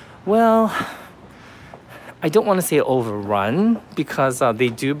 Well, I don't want to say overrun because they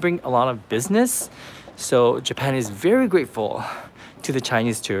do bring a lot of business. So Japan is very grateful to the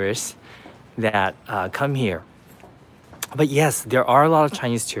Chinese tourists that come here. But yes, there are a lot of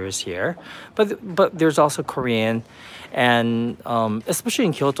Chinese tourists here, but there's also Korean, and especially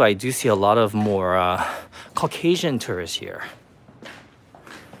in Kyoto, I do see a lot of more Caucasian tourists here.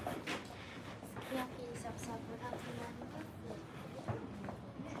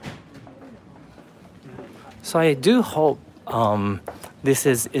 So I do hope this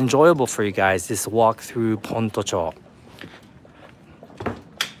is enjoyable for you guys, this walk through Pontocho.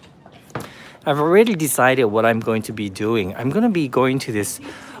 I've already decided what I'm going to be doing. I'm going to be going to this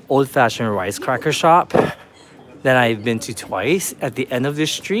old-fashioned rice cracker shop that I've been to twice at the end of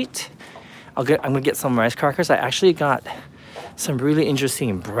this street. I'm going to get some rice crackers. I actually got some really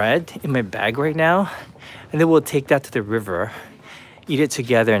interesting bread in my bag right now. And then we'll take that to the river, eat it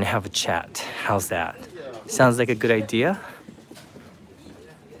together, and have a chat. How's that? Sounds like a good idea?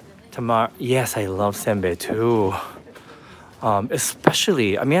 Tomorrow, yes, I love senbei too.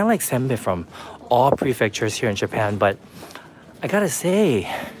 Especially, I like senbei from all prefectures here in Japan, but I gotta say,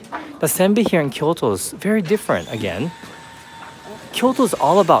 the senbei here in Kyoto is very different again. Kyoto is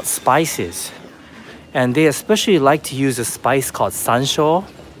all about spices, and they especially like to use a spice called sansho,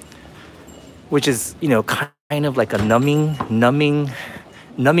 which is, kind of like a numbing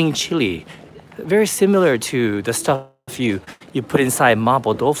chili, very similar to the stuff you put inside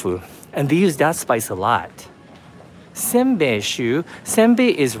mapo tofu, and they use that spice a lot.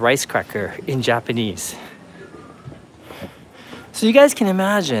 Senbei is rice cracker in Japanese. So you guys can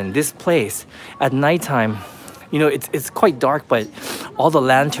imagine this place at nighttime. It's quite dark, but all the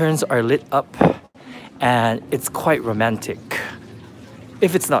lanterns are lit up, and it's quite romantic.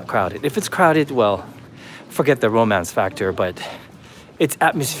 If it's not crowded. If it's crowded, well, forget the romance factor, but it's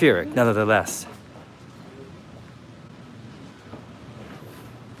atmospheric nonetheless.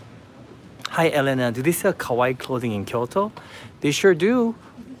 Hi, Elena. Do they sell kawaii clothing in Kyoto? They sure do.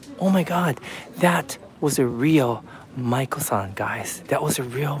 Oh my God, that was a real Maiko-san, guys. That was a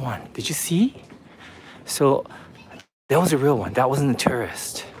real one. Did you see? So, that was a real one. That wasn't a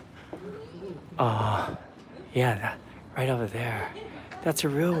tourist. Yeah, that, right over there. That's a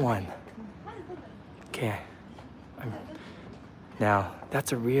real one. Okay. Now,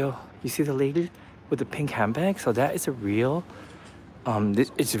 that's a real... You see the lady with the pink handbag? So that is a real...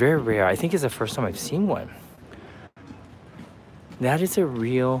 it's very rare. I think it's the first time I've seen one. That is a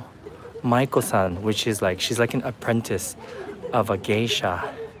real Maiko-san, which is she's like an apprentice of a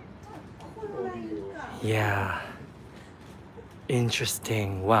geisha. Yeah.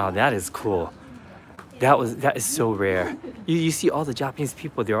 Interesting. Wow, that is cool. That is so rare. You see all the Japanese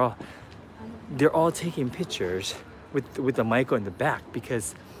people, they're all taking pictures with the Maiko in the back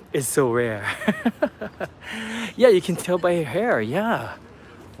because it's so rare. Yeah, you can tell by her hair. Yeah.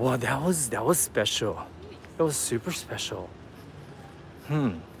 Wow, that was special. That was super special.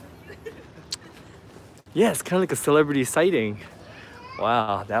 Yeah, it's kind of like a celebrity sighting.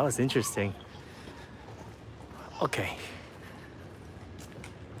 Wow, that was interesting. Okay.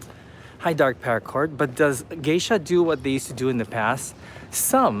 Hi, Dark Paracord. But does geisha do what they used to do in the past?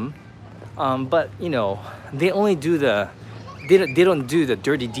 Some But you know, they only do they don't do the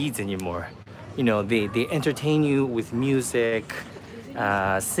dirty deeds anymore. You know, they entertain you with music,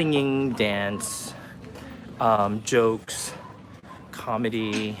 singing, dance, jokes,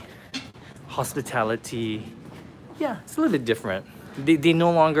 comedy, hospitality. Yeah, it's a little bit different. They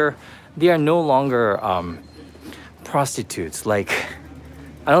no longer, they are no longer prostitutes. Like,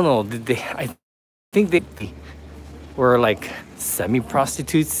 I don't know, I think they were like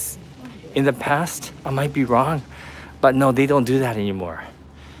semi-prostitutes in the past. I might be wrong, but no, they don't do that anymore.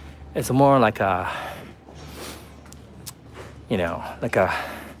 It's more like a, you know, like a,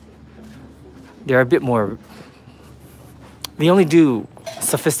 they're a bit more, they only do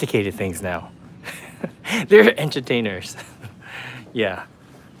sophisticated things now. They're entertainers. Yeah.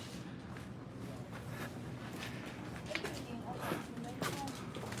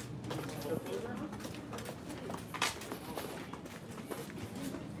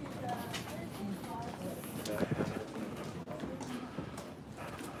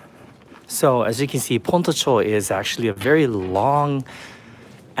 So as you can see, Pontocho is actually a very long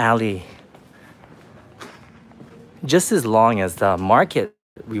alley, just as long as the market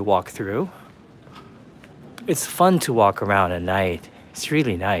we walk through. It's fun to walk around at night. It's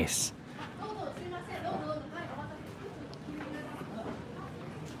really nice.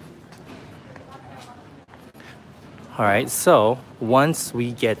 All right, so once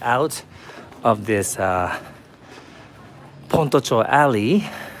we get out of this Pontocho alley,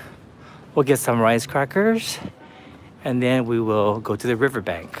 we'll get some rice crackers, and then we will go to the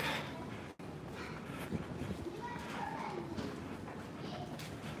riverbank.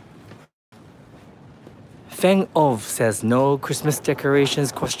 Feng Ov says no Christmas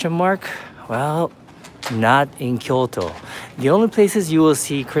decorations, question mark? Well, not in Kyoto. The only places you will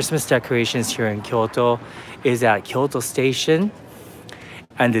see Christmas decorations here in Kyoto is at Kyoto Station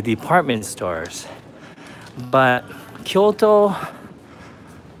and the department stores. But Kyoto,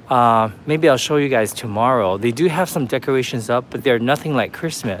 maybe I'll show you guys tomorrow. They do have some decorations up, but they're nothing like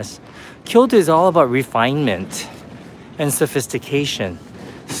Christmas. Kyoto is all about refinement and sophistication.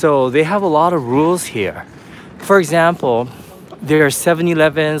 So they have a lot of rules here. For example, there are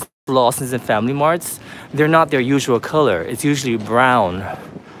 7-Elevens, Lawson's, and Family Marts. They're not their usual color. It's usually brown.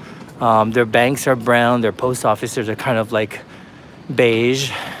 Their banks are brown. Their post offices are kind of like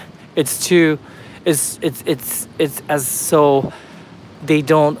beige. It's as so they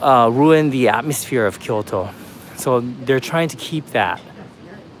don't ruin the atmosphere of Kyoto. So they're trying to keep that.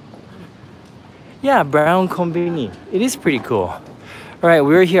 Yeah, brown kombini. It is pretty cool. All right,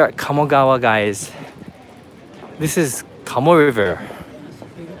 we're here at Kamogawa, guys. This is Kamo River,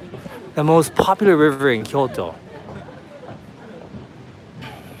 the most popular river in Kyoto.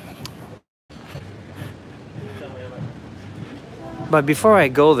 But before I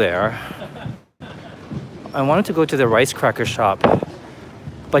go there, I wanted to go to the rice cracker shop.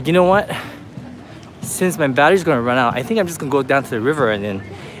 But you know what? Since my battery's gonna run out, I think I'm just gonna go down to the river and then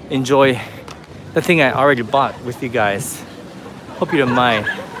enjoy the thing I already bought with you guys. Hope you don't mind.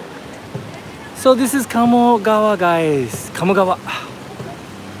 So this is Kamogawa, guys. Kamogawa.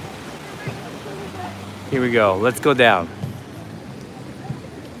 Here we go. Let's go down.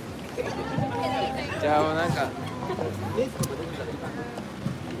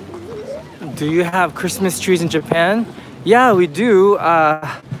 Do you have Christmas trees in Japan? Yeah, we do.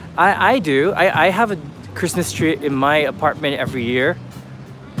 I do. I have a Christmas tree in my apartment every year.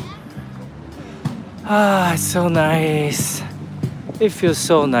 Ah, it's so nice. It feels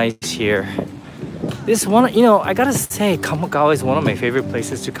so nice here. This one, you know, I gotta say, Kamogawa is one of my favorite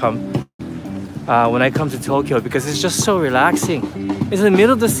places to come when I come to Tokyo because it's just so relaxing. It's in the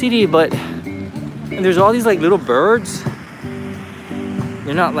middle of the city, but and there's all these like little birds.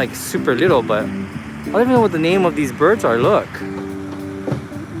 They're not like super little, but I don't even know what the name of these birds are. Look.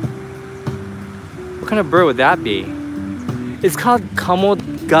 What kind of bird would that be? It's called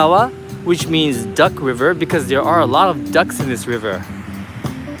Kamogawa, which means duck river because there are a lot of ducks in this river.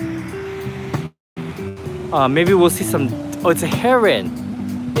 Maybe we'll see some, oh, it's a heron.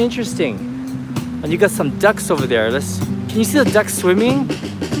 Interesting. And you got some ducks over there. Can you see the ducks swimming?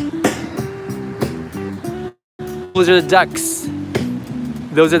 Those are the ducks.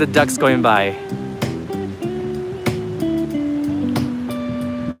 Those are the ducks going by.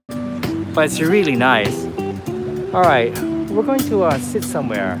 But it's really nice. All right, we're going to sit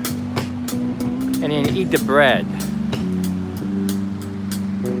somewhere and then eat the bread.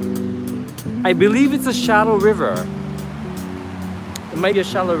 I believe it's a shallow river. It might be a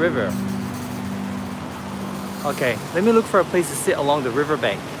shallow river. Okay, let me look for a place to sit along the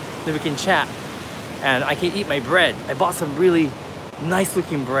riverbank. Then we can chat and I can eat my bread. I bought some really nice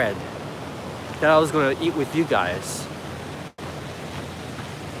looking bread. that I was going to eat with you guys.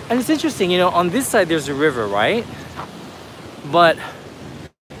 And it's interesting, you know, on this side there's a river, right? But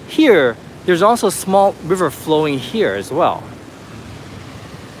here, there's also a small river flowing here as well.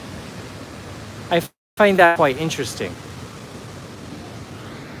 I find that quite interesting.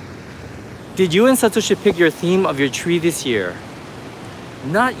 Did you and Satoshi pick your theme of your tree this year?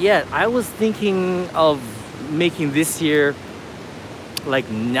 Not yet. I was thinking of making this year like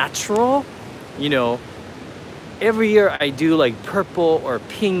natural, you know. Every year I do like purple or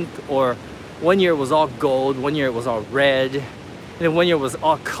pink, or one year it was all gold, one year it was all red, and then one year it was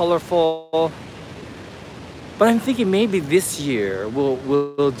all colorful. But I'm thinking maybe this year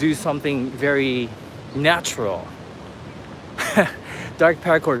we'll do something very natural. Dark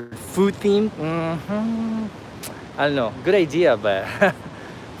paracord food theme. I don't know. Good idea, but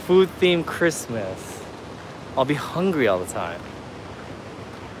food theme Christmas. I'll be hungry all the time.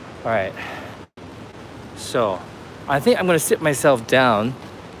 All right. So I think I'm gonna sit myself down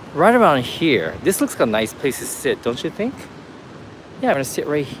right around here. This looks like a nice place to sit, don't you think? Yeah, I'm gonna sit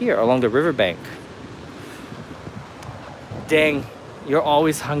right here along the riverbank. Dang, you're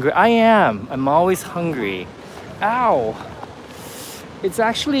always hungry. I am. I'm always hungry. Ow. It's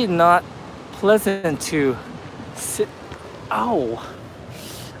actually not pleasant to sit. Ow.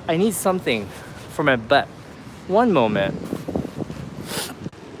 I need something for my butt. One moment.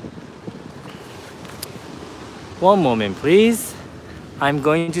 One moment, please. I'm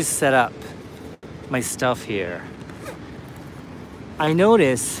going to set up my stuff here. I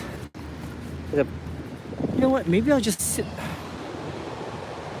notice that, you know what, maybe I'll just sit.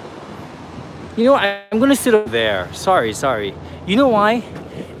 You know what, I'm gonna sit over there. Sorry. You know why?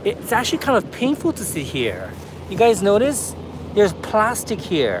 It's actually kind of painful to sit here. You guys notice? There's plastic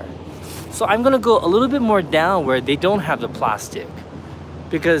here. So I'm gonna go a little bit more down where they don't have the plastic,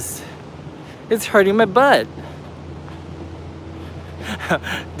 because it's hurting my butt.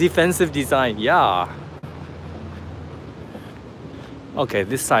 Defensive design, yeah. Okay,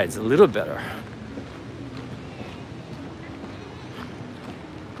 this side's a little better.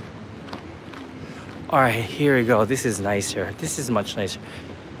 All right, here we go. This is nicer. This is much nicer.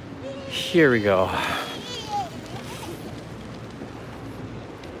 Here we go.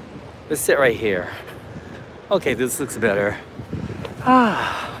 Let's sit right here. Okay, this looks better.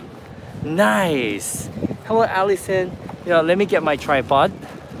 Ah, nice. Hello, Allison. You know, let me get my tripod.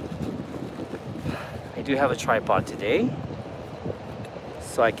 I do have a tripod today,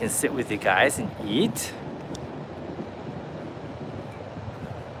 so I can sit with you guys and eat.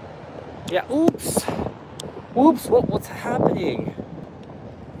 Yeah, oops. Oops, what's happening?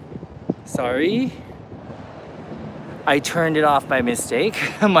 Sorry. I turned it off by mistake.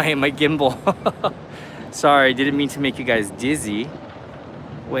 my gimbal. Sorry, didn't mean to make you guys dizzy.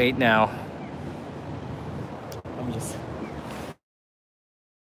 Wait now. Let me just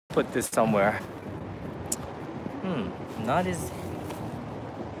put this somewhere. Not as...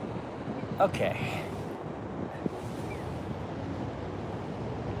 Okay.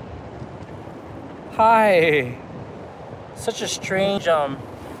 Hi. Such a strange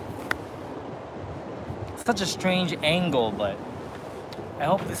angle, but I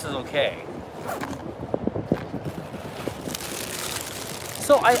hope this is okay.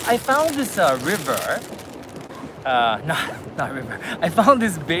 So I found this river. Not river. I found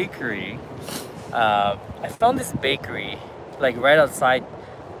this bakery. Like right outside,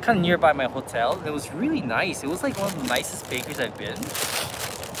 kind of nearby my hotel. And it was really nice. It was like one of the nicest bakeries I've been.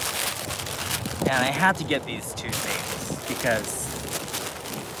 And I had to get these two things because,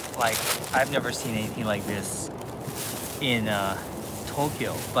 like, I've never seen anything like this in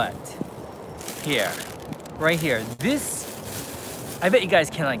Tokyo. But here, right here, this, I bet you guys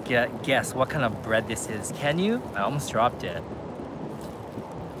cannot guess what kind of bread this is. Can you? I almost dropped it.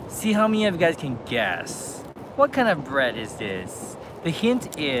 See how many of you guys can guess. What kind of bread is this? The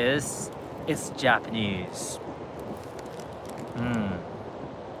hint is it's Japanese.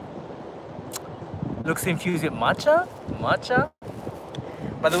 Looks infused with matcha? Matcha?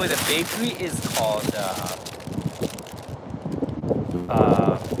 By the way, the bakery is called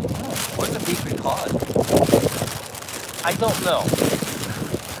what's the bakery called? I don't know.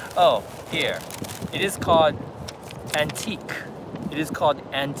 Oh, here. It is called Antique. It is called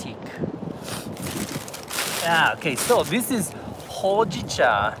Antique. Ah, okay, so this is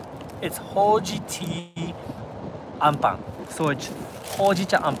hojicha. It's hoji tea anpan. So it's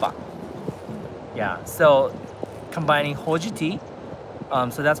hojicha anpan. Yeah, so combining hoji tea.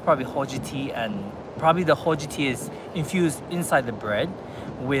 So that's probably hoji tea, and probably the hoji tea is infused inside the bread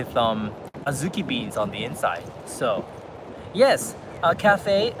with azuki beans on the inside. So yes,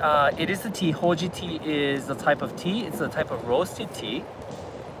 cafe. It is the tea. Hoji tea is the type of tea. It's a type of roasted tea.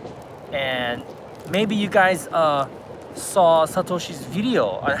 And maybe you guys saw Satoshi's video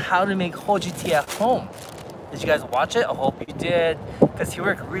on how to make Hoji tea at home. Did you guys watch it? I hope you did, because he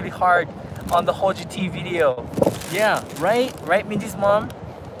worked really hard on the Hoji tea video. Yeah, right? Right, Mindy's mom?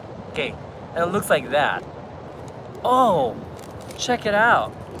 Okay, and it looks like that. Oh, check it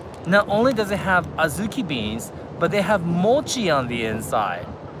out. Not only does it have azuki beans, but they have mochi on the inside.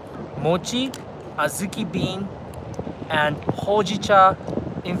 Mochi, azuki bean, and hojicha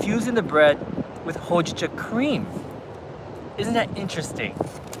infusing the bread with hojicha cream. Isn't that interesting?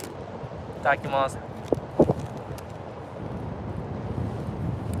 Itadakimasu.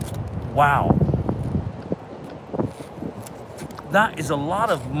 Wow. That is a lot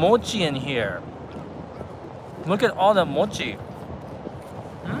of mochi in here. Look at all the mochi.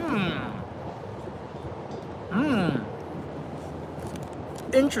 Mmm. Mmm.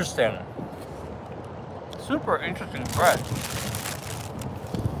 Interesting. Super interesting bread.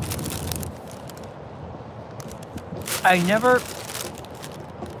 I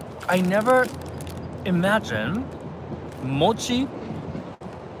never imagined mochi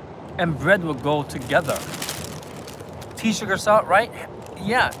and bread will go together. Tea, sugar, salt, right?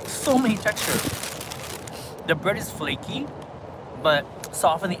 Yeah, so many textures. The bread is flaky, but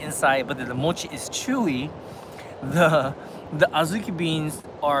soft on the inside, but the mochi is chewy. The azuki beans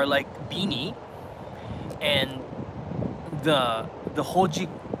are like beanie, and the hoji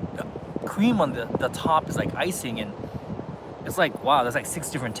cream on the top is like icing, and it's like, wow, there's like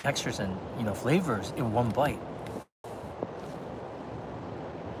 6 different textures and, you know, flavors in one bite.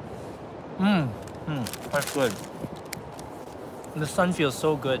 That's good. And the sun feels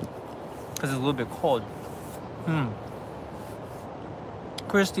so good because it's a little bit cold.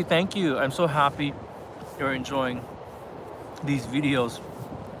 Christy, thank you. I'm so happy you're enjoying these videos.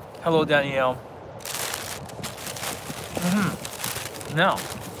 Hello, Danielle. Now,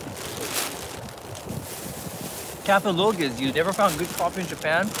 Cafe Logis, you never found good coffee in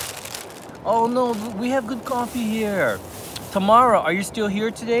Japan? Oh no, we have good coffee here. Tamara, are you still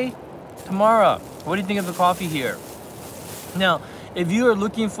here today? Tamara, what do you think of the coffee here? Now, if you are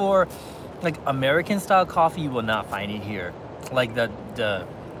looking for like American style coffee, you will not find it here. Like the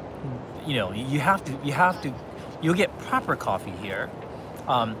you know, you'll get proper coffee here.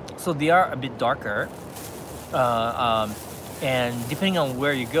 So they are a bit darker. And depending on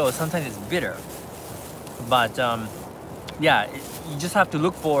where you go, sometimes it's bitter. But yeah, you just have to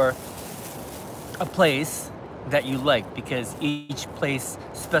look for a place that you like, because each place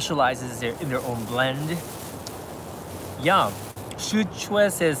specializes in their own blend. Yeah, Shu Chue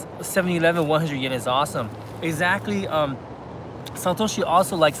says 7-Eleven 100 yen is awesome. Exactly. Satoshi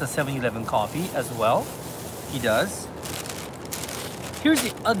also likes a 7-Eleven coffee as well. He does. Here's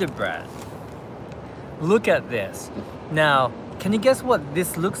the other brand. Look at this. Now, can you guess what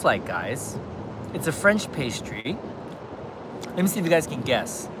this looks like, guys? It's a French pastry. Let me see if you guys can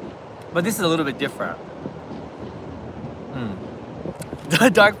guess. But this is a little bit different. The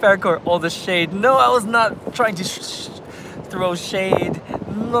dark paracord, all the shade. No, I was not trying to throw shade.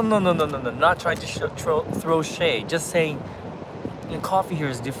 No, not trying to throw shade. Just saying, the coffee here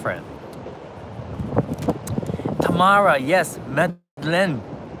is different. Tamara, yes. Madeleine,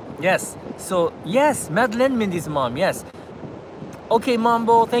 yes. So, yes, Madeleine, Mindy's mom, yes. Okay,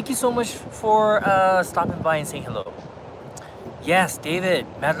 Mambo, thank you so much for stopping by and saying hello. Yes, David,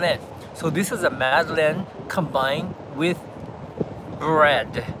 Madeleine. So this is a Madeleine combined with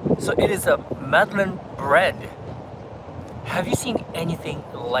bread. So it is a Madeleine bread. Have you seen anything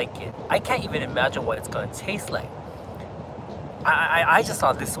like it? I can't even imagine what it's gonna taste like. I just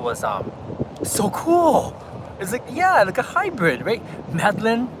thought this was so cool. It's like, yeah, like a hybrid, right?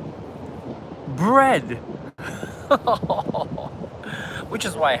 Madeleine bread. Which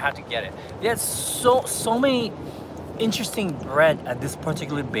is why I had to get it. There's so many interesting bread at this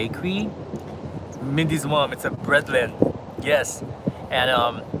particular bakery. Mindy's mom, it's a breadland. Yes. And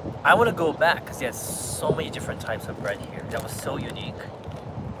I want to go back because there's so many different types of bread here. That was so unique.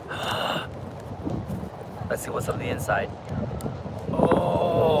 Let's see what's on the inside.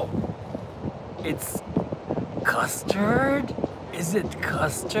 Oh, it's custard? Is it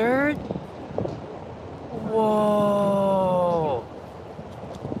custard? Whoa.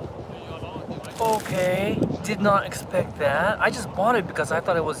 Okay, did not expect that. I just bought it because I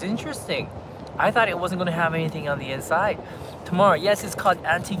thought it was interesting. I thought it wasn't going to have anything on the inside. Tomorrow, yes, it's called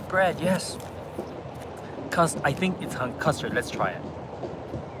antique bread, yes. I think it's custard. Let's try it.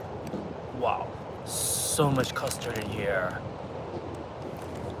 Wow, so much custard in here.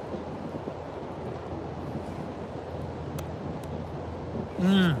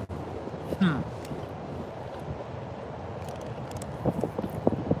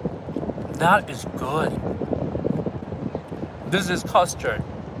 That is good. This is custard.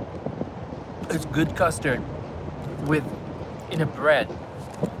 It's good custard with in a bread.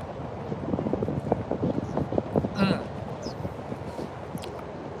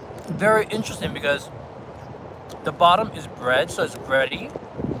 Very interesting because the bottom is bread, so it's bready,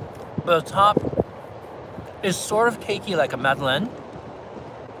 but the top is sort of cakey like a madeleine,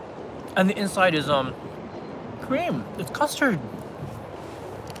 and the inside is cream. It's custard.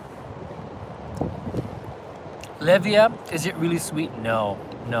 Levia, is it really sweet? No,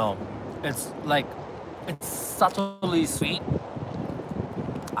 no. It's like, it's subtly sweet.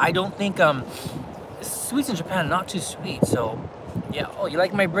 I don't think sweets in Japan are not too sweet. So yeah. Oh, you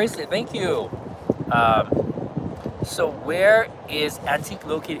like my bracelet? Thank you. So where is Antique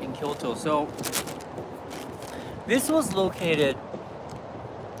located in Kyoto? So this was located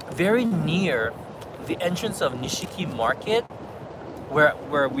very near the entrance of Nishiki Market,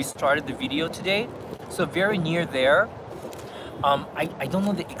 where we started the video today. So very near there. I don't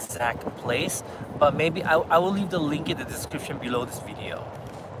know the exact place, but maybe I will leave the link in the description below this video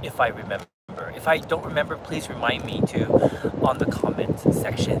if I remember. If I don't remember, please remind me too on the comment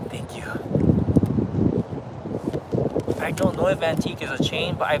section. Thank you. I don't know if Antique is a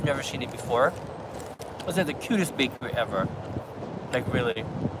chain, but I've never seen it before. Was that the cutest bakery ever? Like really.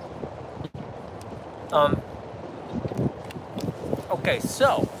 Okay,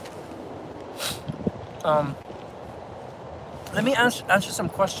 so let me answer some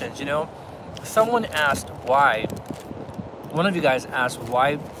questions. You know, someone asked why. One of you guys asked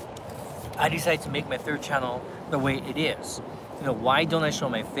why I decided to make my third channel the way it is. You know, why don't I show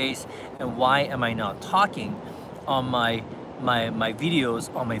my face, and why am I not talking on my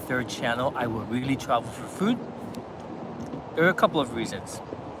videos on my third channel? I will really travel for food. There are a couple of reasons.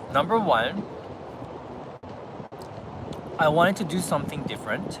 Number one, I wanted to do something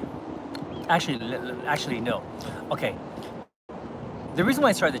different. Actually no. Okay. The reason why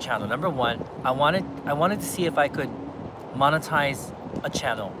I started the channel, number one, I wanted to see if I could monetize a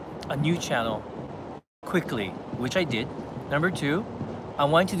channel, a new channel, quickly, which I did. Number two, I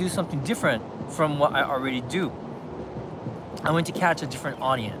wanted to do something different from what I already do. I wanted to catch a different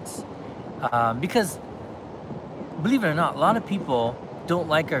audience. Because, believe it or not, a lot of people don't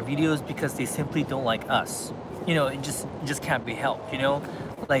like our videos because they simply don't like us. You know, it just can't be helped, you know?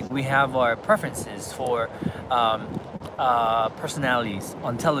 Like, we have our preferences for personalities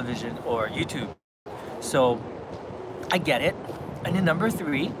on television or YouTube. So, I get it. And then number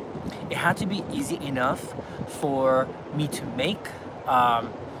three, it had to be easy enough for me to make.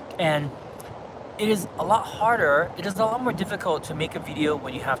 And it is a lot harder, it is a lot more difficult to make a video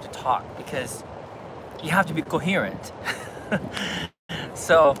when you have to talk, because you have to be coherent.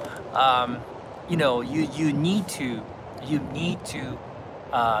 So, you know, you need to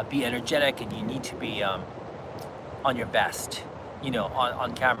be energetic, and you need to be on your best, you know,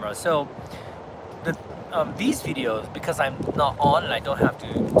 on camera. So these videos, because I'm not on and I don't have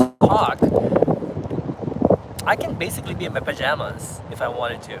to talk, I can basically be in my pajamas if I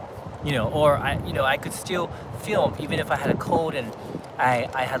wanted to, you know, or I could still film even if I had a cold and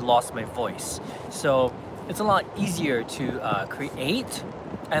I had lost my voice. So it's a lot easier to create.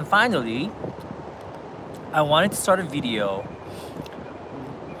 And finally, I wanted to start a video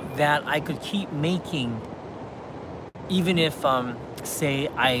that I could keep making even if say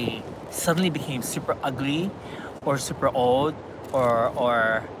I suddenly became super ugly or super old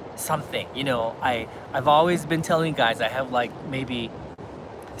or something. You know, I've always been telling you guys I have like maybe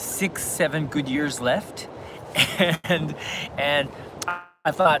 6-7 good years left, and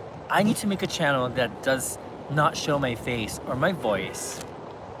I thought I need to make a channel that does not show my face or my voice,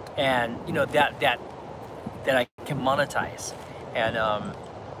 and you know, that I can monetize,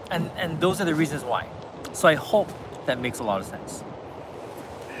 and those are the reasons why. So I hope that makes a lot of sense.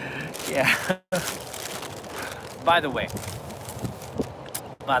 Yeah. By the way,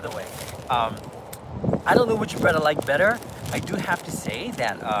 I don't know which bread I like better. I do have to say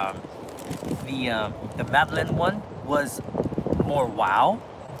that the Madeleine one was more wow,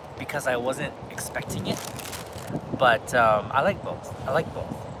 because I wasn't expecting it. But I like both. I like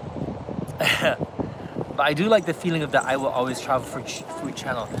both. But I do like the feeling of that I will always travel for food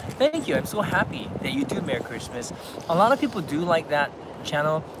channel. Thank you. I'm so happy that you do Merry Christmas. A lot of people do like that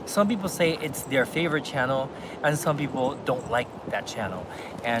channel. Some people say it's their favorite channel, and some people don't like that channel,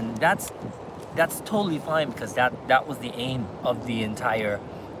 and that's totally fine, because that was the aim of the entire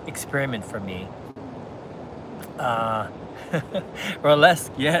experiment for me.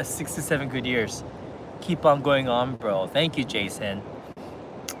 Burlesque, yes, 6 to 7 good years. Keep on going on, bro. Thank you, Jason.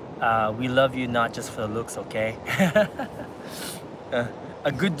 We love you not just for the looks, okay?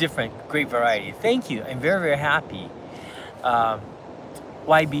 A good, different, great variety. Thank you. I'm very, very happy.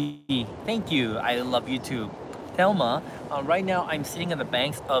 YB, thank you. I love you too. Thelma, right now I'm sitting on the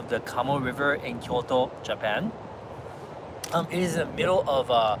banks of the Kamo River in Kyoto, Japan. It is in the middle of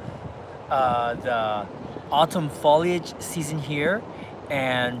the autumn foliage season here,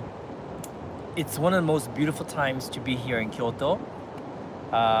 and it's one of the most beautiful times to be here in Kyoto.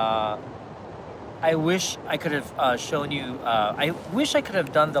 I wish I could have shown you, I wish I could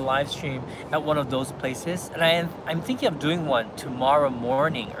have done the live stream at one of those places, and I'm thinking of doing one tomorrow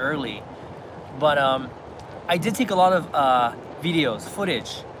morning early, but I did take a lot of videos,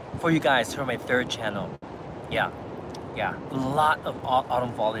 footage for you guys for my third channel. Yeah, a lot of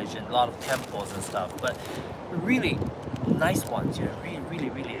autumn foliage and a lot of temples and stuff, but really nice ones, you know, really,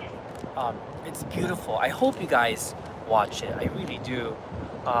 it's beautiful. I hope you guys watch it, I really do.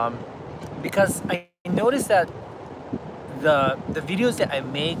 Because I noticed that the videos that I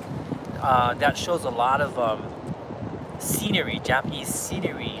make that shows a lot of scenery, Japanese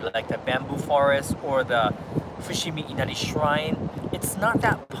scenery, like the bamboo forest or the Fushimi Inari Shrine, it's not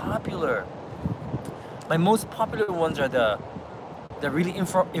that popular. My most popular ones are the really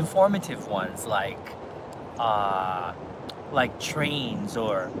informative ones, like trains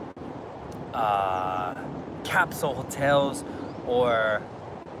or capsule hotels or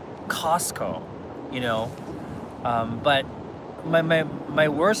Costco, you know. But my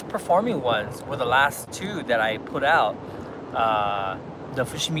worst performing ones were the last two that I put out, the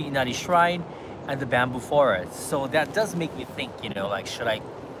Fushimi Inari Shrine and the bamboo forest. So that does make me think, you know, like, should I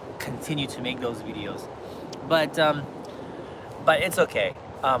continue to make those videos? But it's okay,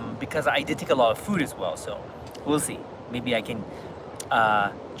 because I did take a lot of food as well, so we'll see. Maybe I can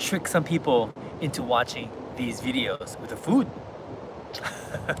trick some people into watching these videos with the food.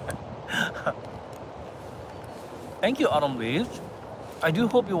 Thank you, Autumn Leaves. I do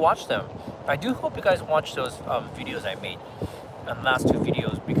hope you watch them. I do hope you guys watch those videos I made, last two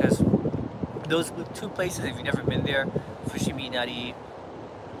videos, because those two places, if you've never been there, Fushimi Inari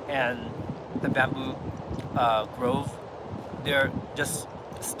and the bamboo grove, they're just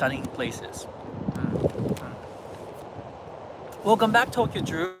stunning places. Welcome back, Tokyo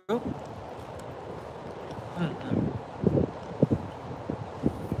Drew.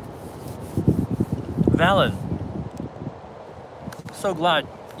 Valen, so glad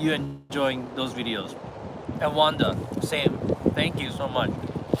you're enjoying those videos. And Wanda, same. Thank you so much.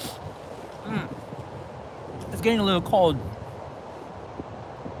 It's getting a little cold.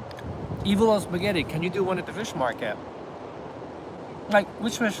 Evil Spaghetti, can you do one at the fish market? Like,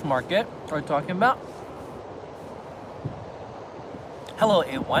 which fish market are you talking about? Hello,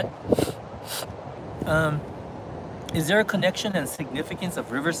 A1. Is there a connection and significance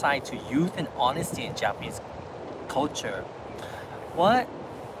of Riverside to youth and honesty in Japanese culture? What?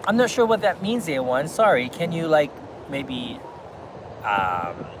 I'm not sure what that means, A1. Sorry, can you, like, maybe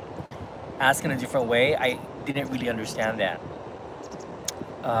ask in a different way? I didn't really understand that.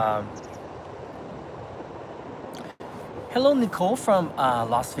 Hello, Nicole from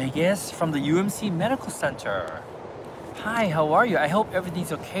Las Vegas, from the UMC Medical Center. Hi, how are you? I hope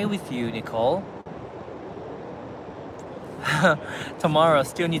everything's okay with you, Nicole. Tomorrow,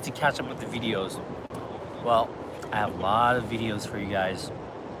 still need to catch up with the videos. Well, I have a lot of videos for you guys.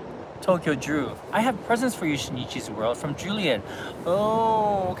 Tokyo Drew, I have presents for you, Shinichi's World, from Julian.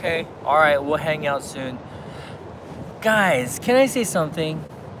 Oh, okay. All right, we'll hang out soon. Guys, can I say something?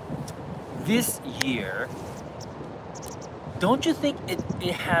 This year, don't you think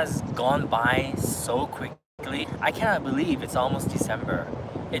it has gone by so quickly? I cannot believe it's almost December.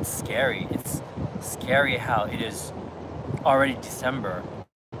 It's scary. It's scary how it is already December.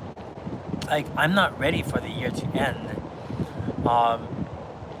 Like, I'm not ready for the year to end.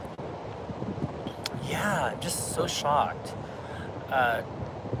 Yeah, I'm just so shocked.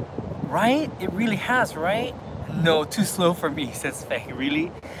 Right? It really has, right? No, too slow for me, says Fang.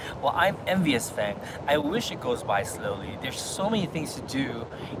 Really? Well, I'm envious, Fang. I wish it goes by slowly. There's so many things to do,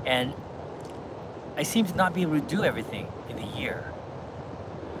 and I seem to not be able to do everything in a year.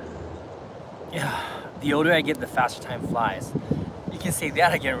 Yeah, the older I get, the faster time flies. You can say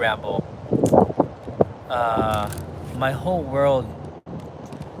that again, Rambo. My whole world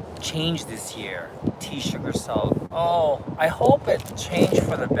changed this year. T-Sugar Salt. Oh, I hope it changed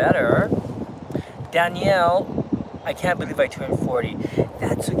for the better. Danielle, I can't believe I turned 40.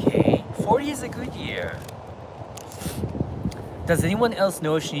 That's okay. 40 is a good year. Does anyone else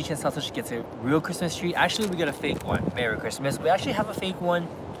know if Shinichi and Satoshi gets a real Christmas tree? Actually, we got a fake one. Merry Christmas. We actually have a fake one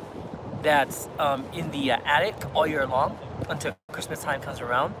that's in the attic all year long until Christmas time comes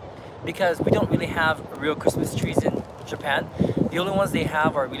around, because we don't really have real Christmas trees in Japan. The only ones they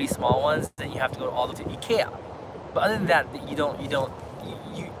have are really small ones that you have to go all the way to IKEA. But other than that,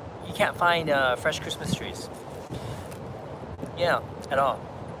 you can't find fresh Christmas trees. Yeah, at all.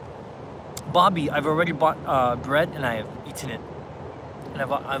 Bobby, I've already bought bread and I have eaten it. And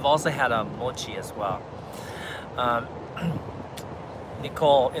I've also had a mochi as well.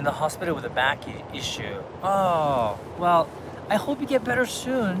 Nicole, in the hospital with a back issue. Oh, well, I hope you get better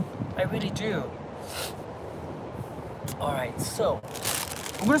soon. I really do. All right, so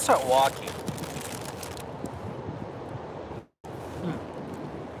I'm gonna start walking.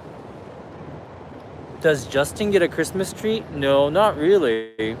 Does Justin get a Christmas tree? No, not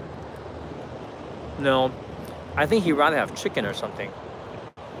really. No, I think he'd rather have chicken or something.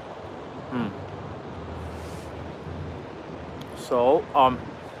 So,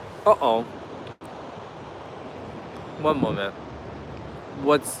 uh-oh. One moment.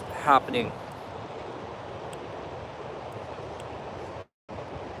 What's happening?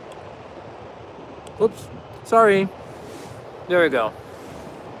 Oops, sorry. There we go.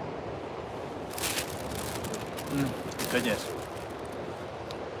 Goodness.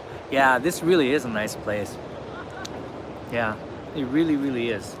 Yeah, this really is a nice place. Yeah, it really, really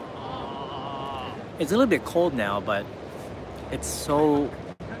is. It's a little bit cold now, but it's so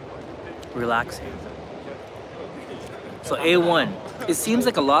relaxing. So A1, it seems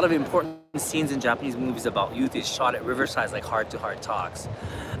like a lot of important scenes in Japanese movies about youth is shot at riversides, like heart-to-heart talks.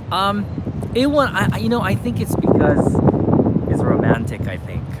 A1, I think it's because it's romantic, I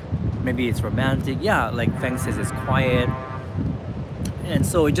think. Maybe it's romantic. Yeah, like Feng says, it's quiet. And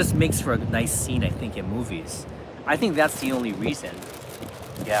so it just makes for a nice scene, I think, in movies. I think that's the only reason.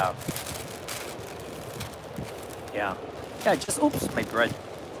 Yeah. Yeah. Yeah, just, oops, my bread.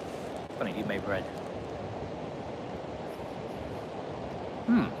 I'm gonna eat my bread.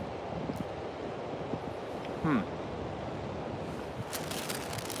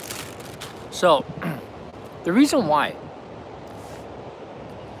 So, the reason why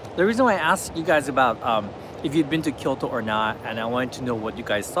I asked you guys about if you'd been to Kyoto or not, and I wanted to know what you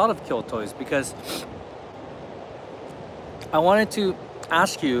guys thought of Kyoto, is because I wanted to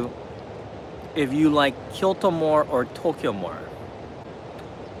ask you if you like Kyoto more or Tokyo more.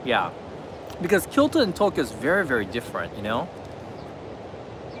 Yeah, because Kyoto and Tokyo is very, very different, you know?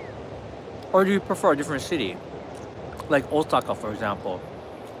 Or do you prefer a different city? Like Osaka, for example.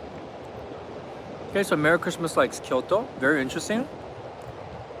 Okay, so Merry Christmas likes Kyoto. Very interesting.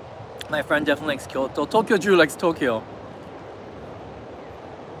 My friend definitely likes Kyoto. Tokyo Drew likes Tokyo.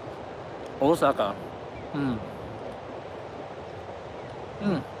 Osaka.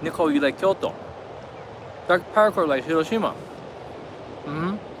 Nicole, you like Kyoto. Dark Paracord likes Hiroshima.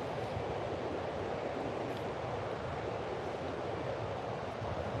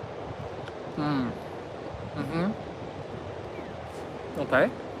 Okay.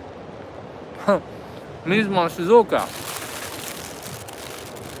 Mismo Shizuoka.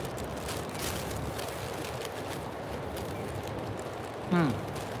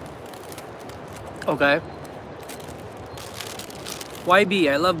 Okay.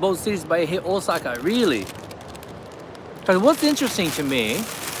 YB, I love both cities, but I hate Osaka. Really? Because what's interesting to me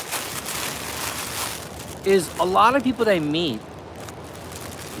is a lot of people that I meet,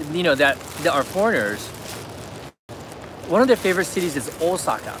 you know, that are foreigners, one of their favorite cities is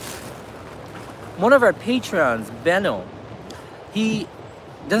Osaka. One of our patrons, Benno, he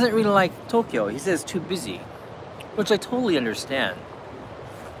doesn't really like Tokyo. He says it's too busy, which I totally understand.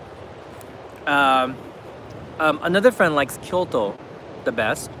 Another friend likes Kyoto the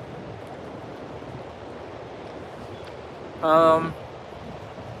best.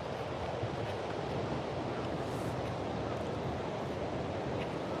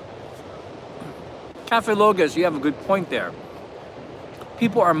 Cafe Logos, you have a good point there.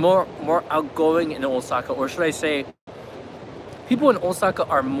 People are more outgoing in Osaka, or should I say, people in Osaka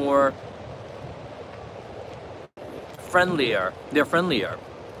are more friendlier. They're friendlier.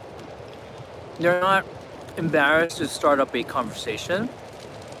 They're not embarrassed to start up a conversation.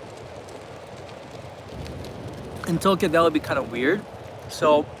 In Tokyo, that would be kind of weird.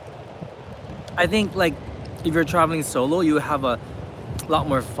 So I think, like, if you're traveling solo, you have a lot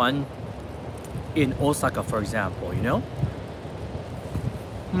more fun in Osaka, for example, you know?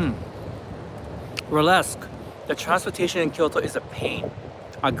 Burlesque. The transportation in Kyoto is a pain.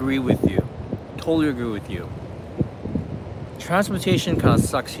 Agree with you. Totally agree with you. Transportation kind of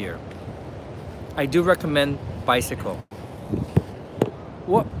sucks here. I do recommend bicycle.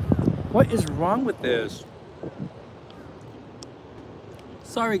 What is wrong with this?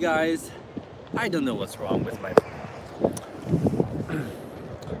 Sorry guys, I don't know what's wrong with my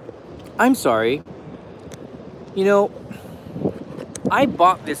I'm sorry. You know, I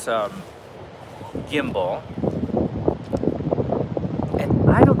bought this gimbal,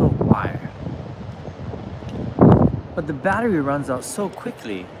 and I don't know why, but the battery runs out so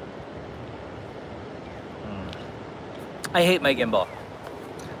quickly. I hate my gimbal.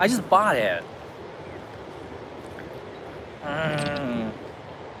 I just bought it.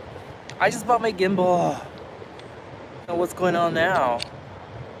 I just bought my gimbal. Now what's going on now?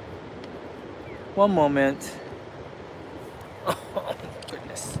 One moment. Oh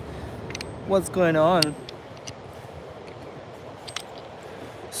goodness. What's going on?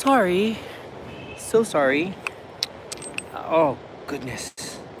 Sorry. So sorry. Oh goodness.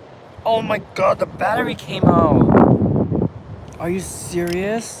 Oh my god, the battery came out. Are you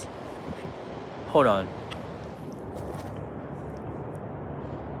serious? Hold on.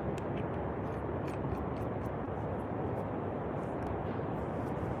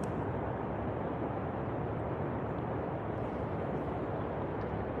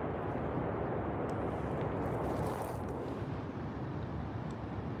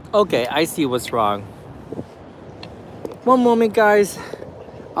 Okay, I see what's wrong. One moment, guys.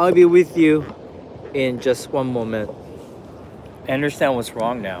 I'll be with you in just one moment. I understand what's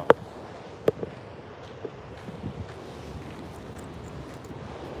wrong now.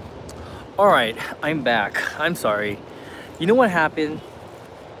 All right, I'm back. I'm sorry. You know what happened?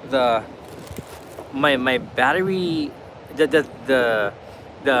 My battery, the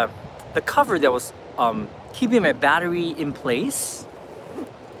cover that was keeping my battery in place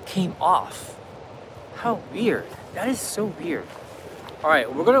came off. How weird. That is so weird. All right,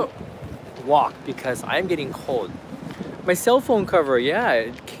 we're gonna walk because I'm getting cold. My cell phone cover, yeah,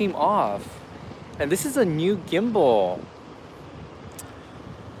 it came off. And this is a new gimbal.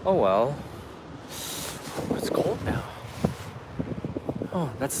 Oh well. It's cold now.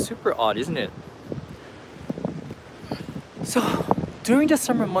 Oh, that's super odd, isn't it? So, during the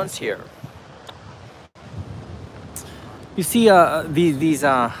summer months here, you see these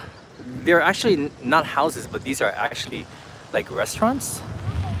they're actually not houses, but these are actually like restaurants.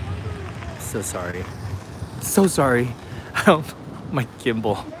 So sorry. So sorry. My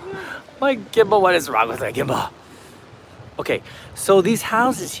gimbal. My gimbal, what is wrong with my gimbal? Okay, so these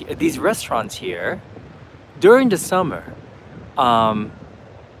houses here, these restaurants here, during the summer,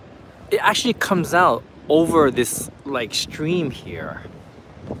 it actually comes out over this like stream here.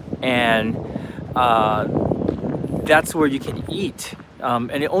 And that's where you can eat.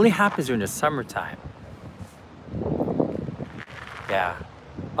 And it only happens during the summertime. Yeah.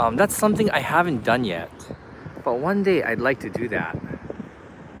 That's something I haven't done yet. But one day I'd like to do that.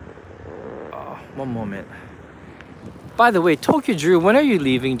 One moment. By the way, Tokyo Drew, when are you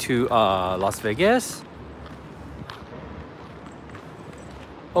leaving to Las Vegas?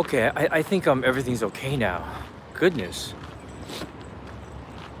 Okay, I think everything's okay now. Goodness.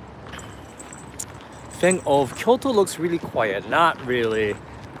 Feng of Kyoto looks really quiet. Not really.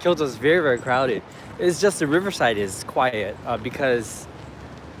 Kyoto's very, very crowded. It's just the riverside is quiet because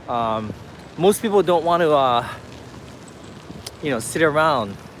most people don't want to sit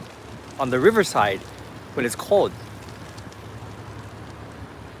around on the riverside when it's cold.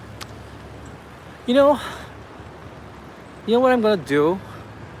 You know what I'm gonna do?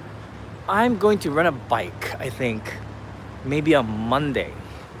 I'm going to rent a bike, I think. Maybe on Monday.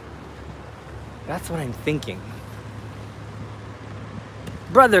 That's what I'm thinking.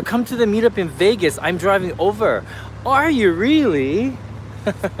 Brother, come to the meetup in Vegas. I'm driving over. Are you really?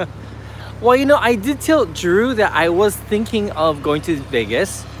 Well, I did tell Drew that I was thinking of going to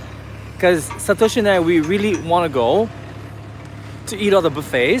Vegas because Satoshi and I, we really want to go to eat all the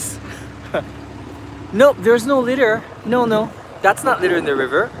buffets. Nope, there's no litter. No, that's not litter in the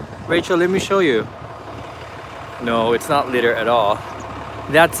river. Rachel, let me show you. No, it's not litter at all.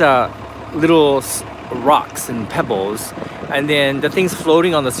 That's little rocks and pebbles, and then the things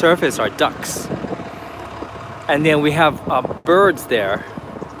floating on the surface are ducks. And then we have birds there.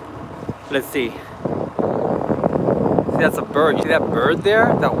 Let's see. See, that's a bird. You see that bird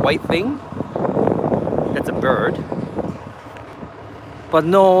there? That white thing? That's a bird. But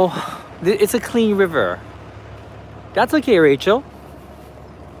no, it's a clean river. That's okay, Rachel.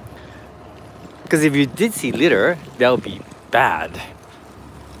 Because if you did see litter, that would be bad.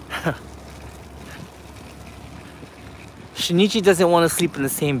 Shinichi doesn't want to sleep in the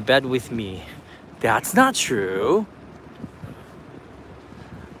same bed with me. That's not true.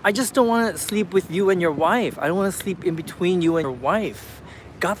 I just don't want to sleep with you and your wife. I don't want to sleep in between you and your wife.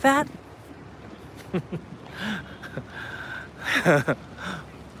 Got that?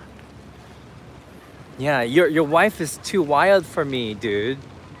 Yeah, your wife is too wild for me, dude.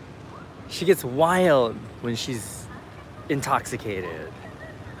 She gets wild when she's intoxicated.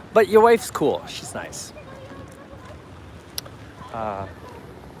 But your wife's cool. She's nice.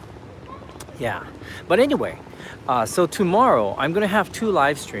 Yeah. But anyway, so tomorrow I'm gonna have 2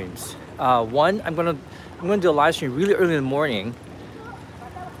 live streams. One, I'm gonna do a live stream really early in the morning.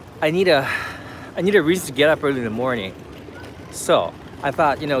 I need a reason to get up early in the morning. So I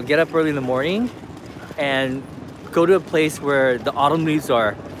thought, get up early in the morning and go to a place where the autumn leaves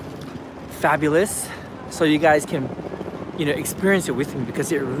are fabulous, so you guys can, experience it with me,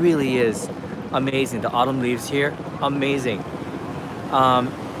 because it really is amazing. The autumn leaves here, amazing.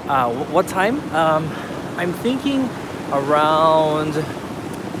 What time? I'm thinking around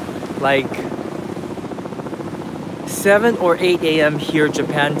like 7 or 8 a.m. here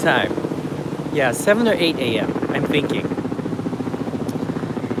Japan time. Yeah, 7 or 8 a.m. I'm thinking.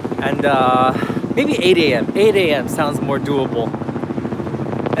 And maybe 8 a.m. 8 a.m. sounds more doable.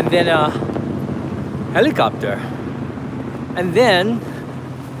 And then helicopter. And then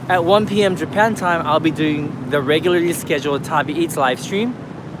at 1 p.m. Japan time, I'll be doing the regularly scheduled Tabi Eats live stream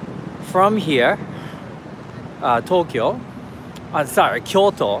from here, Kyoto.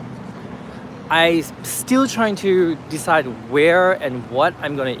 I'm still trying to decide where and what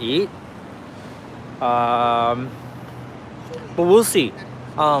I'm gonna eat. But we'll see.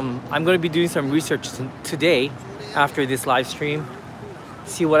 I'm gonna be doing some research today after this live stream,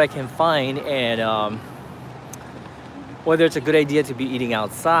 see what I can find, and whether it's a good idea to be eating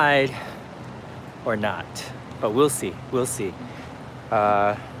outside or not. But we'll see. We'll see.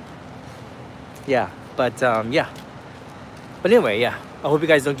 Yeah. But yeah. But anyway, yeah. I hope you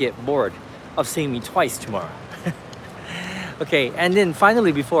guys don't get bored of seeing me twice tomorrow. Okay, and then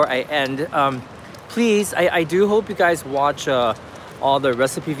finally, before I end, please, I do hope you guys watch all the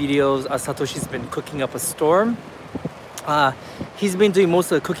recipe videos. Satoshi's been cooking up a storm. He's been doing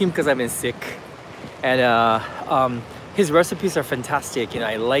most of the cooking because I've been sick, and his recipes are fantastic.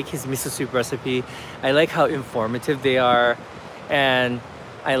 I like his miso soup recipe. I like how informative they are, and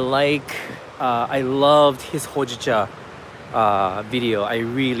I loved his hojicha video. I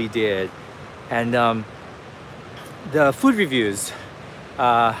really did. And the food reviews,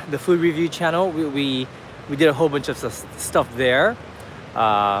 the food review channel, we did a whole bunch of stuff there.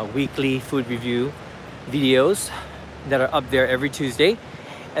 Weekly food review videos that are up there every Tuesday.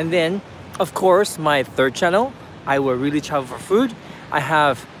 And then, of course, my third channel, I Will Really Travel for Food. I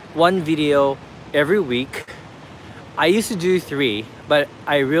have 1 video every week. I used to do 3, but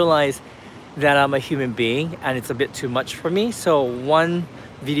I realized that I'm a human being and it's a bit too much for me. So 1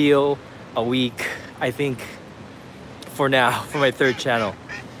 video a week, I think, for now, for my third channel.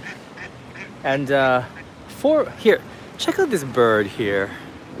 And here, check out this bird here.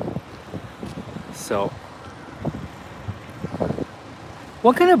 So,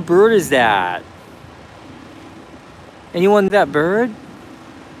 what kind of bird is that? Anyone know that bird?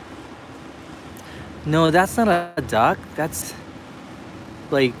 No, that's not a duck. That's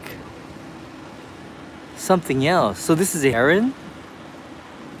like something else. So this is a heron?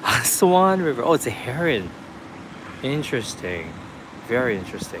 Swan River. Oh, it's a heron. Interesting. Very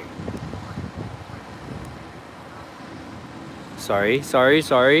interesting. Sorry.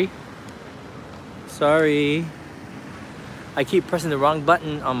 I keep pressing the wrong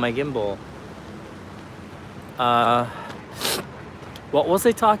button on my gimbal. What was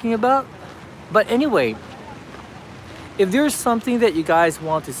I talking about? But anyway, if there's something that you guys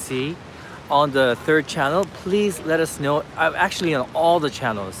want to see on the third channel, please let us know. I'm actually on all the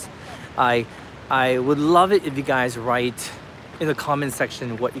channels. I would love it if you guys write in the comment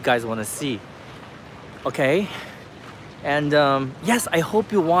section what you guys want to see. Okay? And yes, I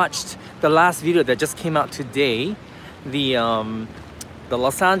hope you watched the last video that just came out today, the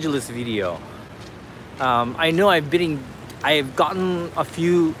Los Angeles video. I know I've gotten a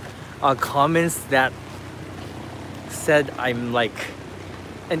few comments that said I'm like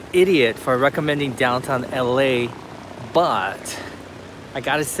an idiot for recommending downtown LA, but I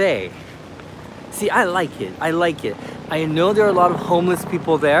gotta say, see, I like it. I know there are a lot of homeless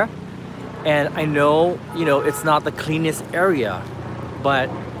people there, and I know, it's not the cleanest area, but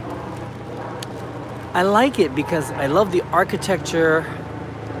I like it because I love the architecture.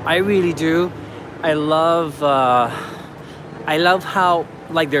 I really do. I love how,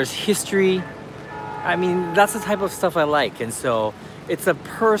 like, there's history. I mean, that's the type of stuff I like. And so it's a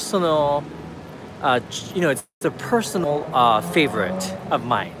personal, it's a personal favorite of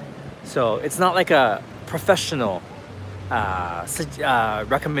mine. So it's not like a professional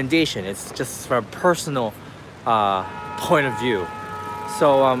recommendation. It's just from a personal point of view.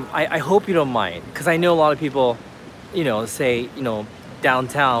 So I hope you don't mind, because I know a lot of people, say,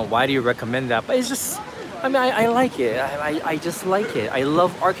 downtown. Why do you recommend that? But it's just, I mean, I like it. I just like it. I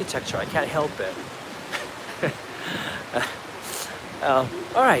love architecture. I can't help it. All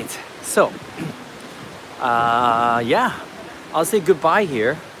right, so yeah, I'll say goodbye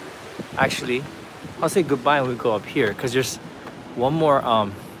here. Actually, I'll say goodbye when we go up here because there's one more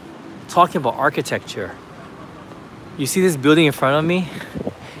talking about architecture. You see this building in front of me?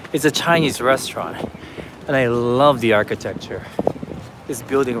 It's a Chinese restaurant and I love the architecture. This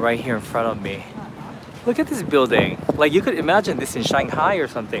building right here in front of me. Look at this building. Like you could imagine this in Shanghai or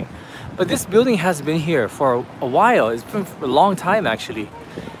something. But this building has been here for a while. It's been for a long time actually.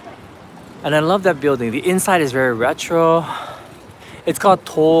 And I love that building. The inside is very retro. It's called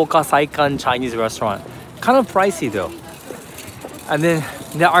Toka Saikan Chinese restaurant. Kind of pricey though. And then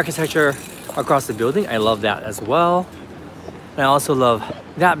the architecture across the building, I love that as well. And I also love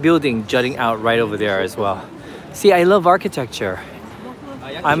that building jutting out right over there as well. See, I love architecture.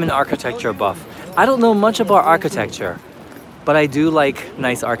 I'm an architecture buff. I don't know much about architecture, but I do like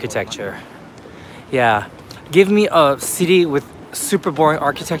nice architecture. Yeah, give me a city with super boring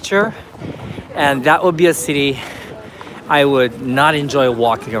architecture and that would be a city I would not enjoy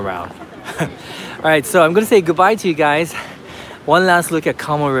walking around. All right, so I'm gonna say goodbye to you guys. One last look at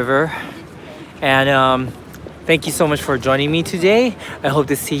Kamo River. And thank you so much for joining me today. I hope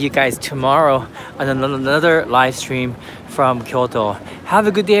to see you guys tomorrow on another live stream from Kyoto. Have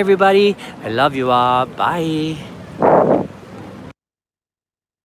a good day, everybody. I love you all. Bye.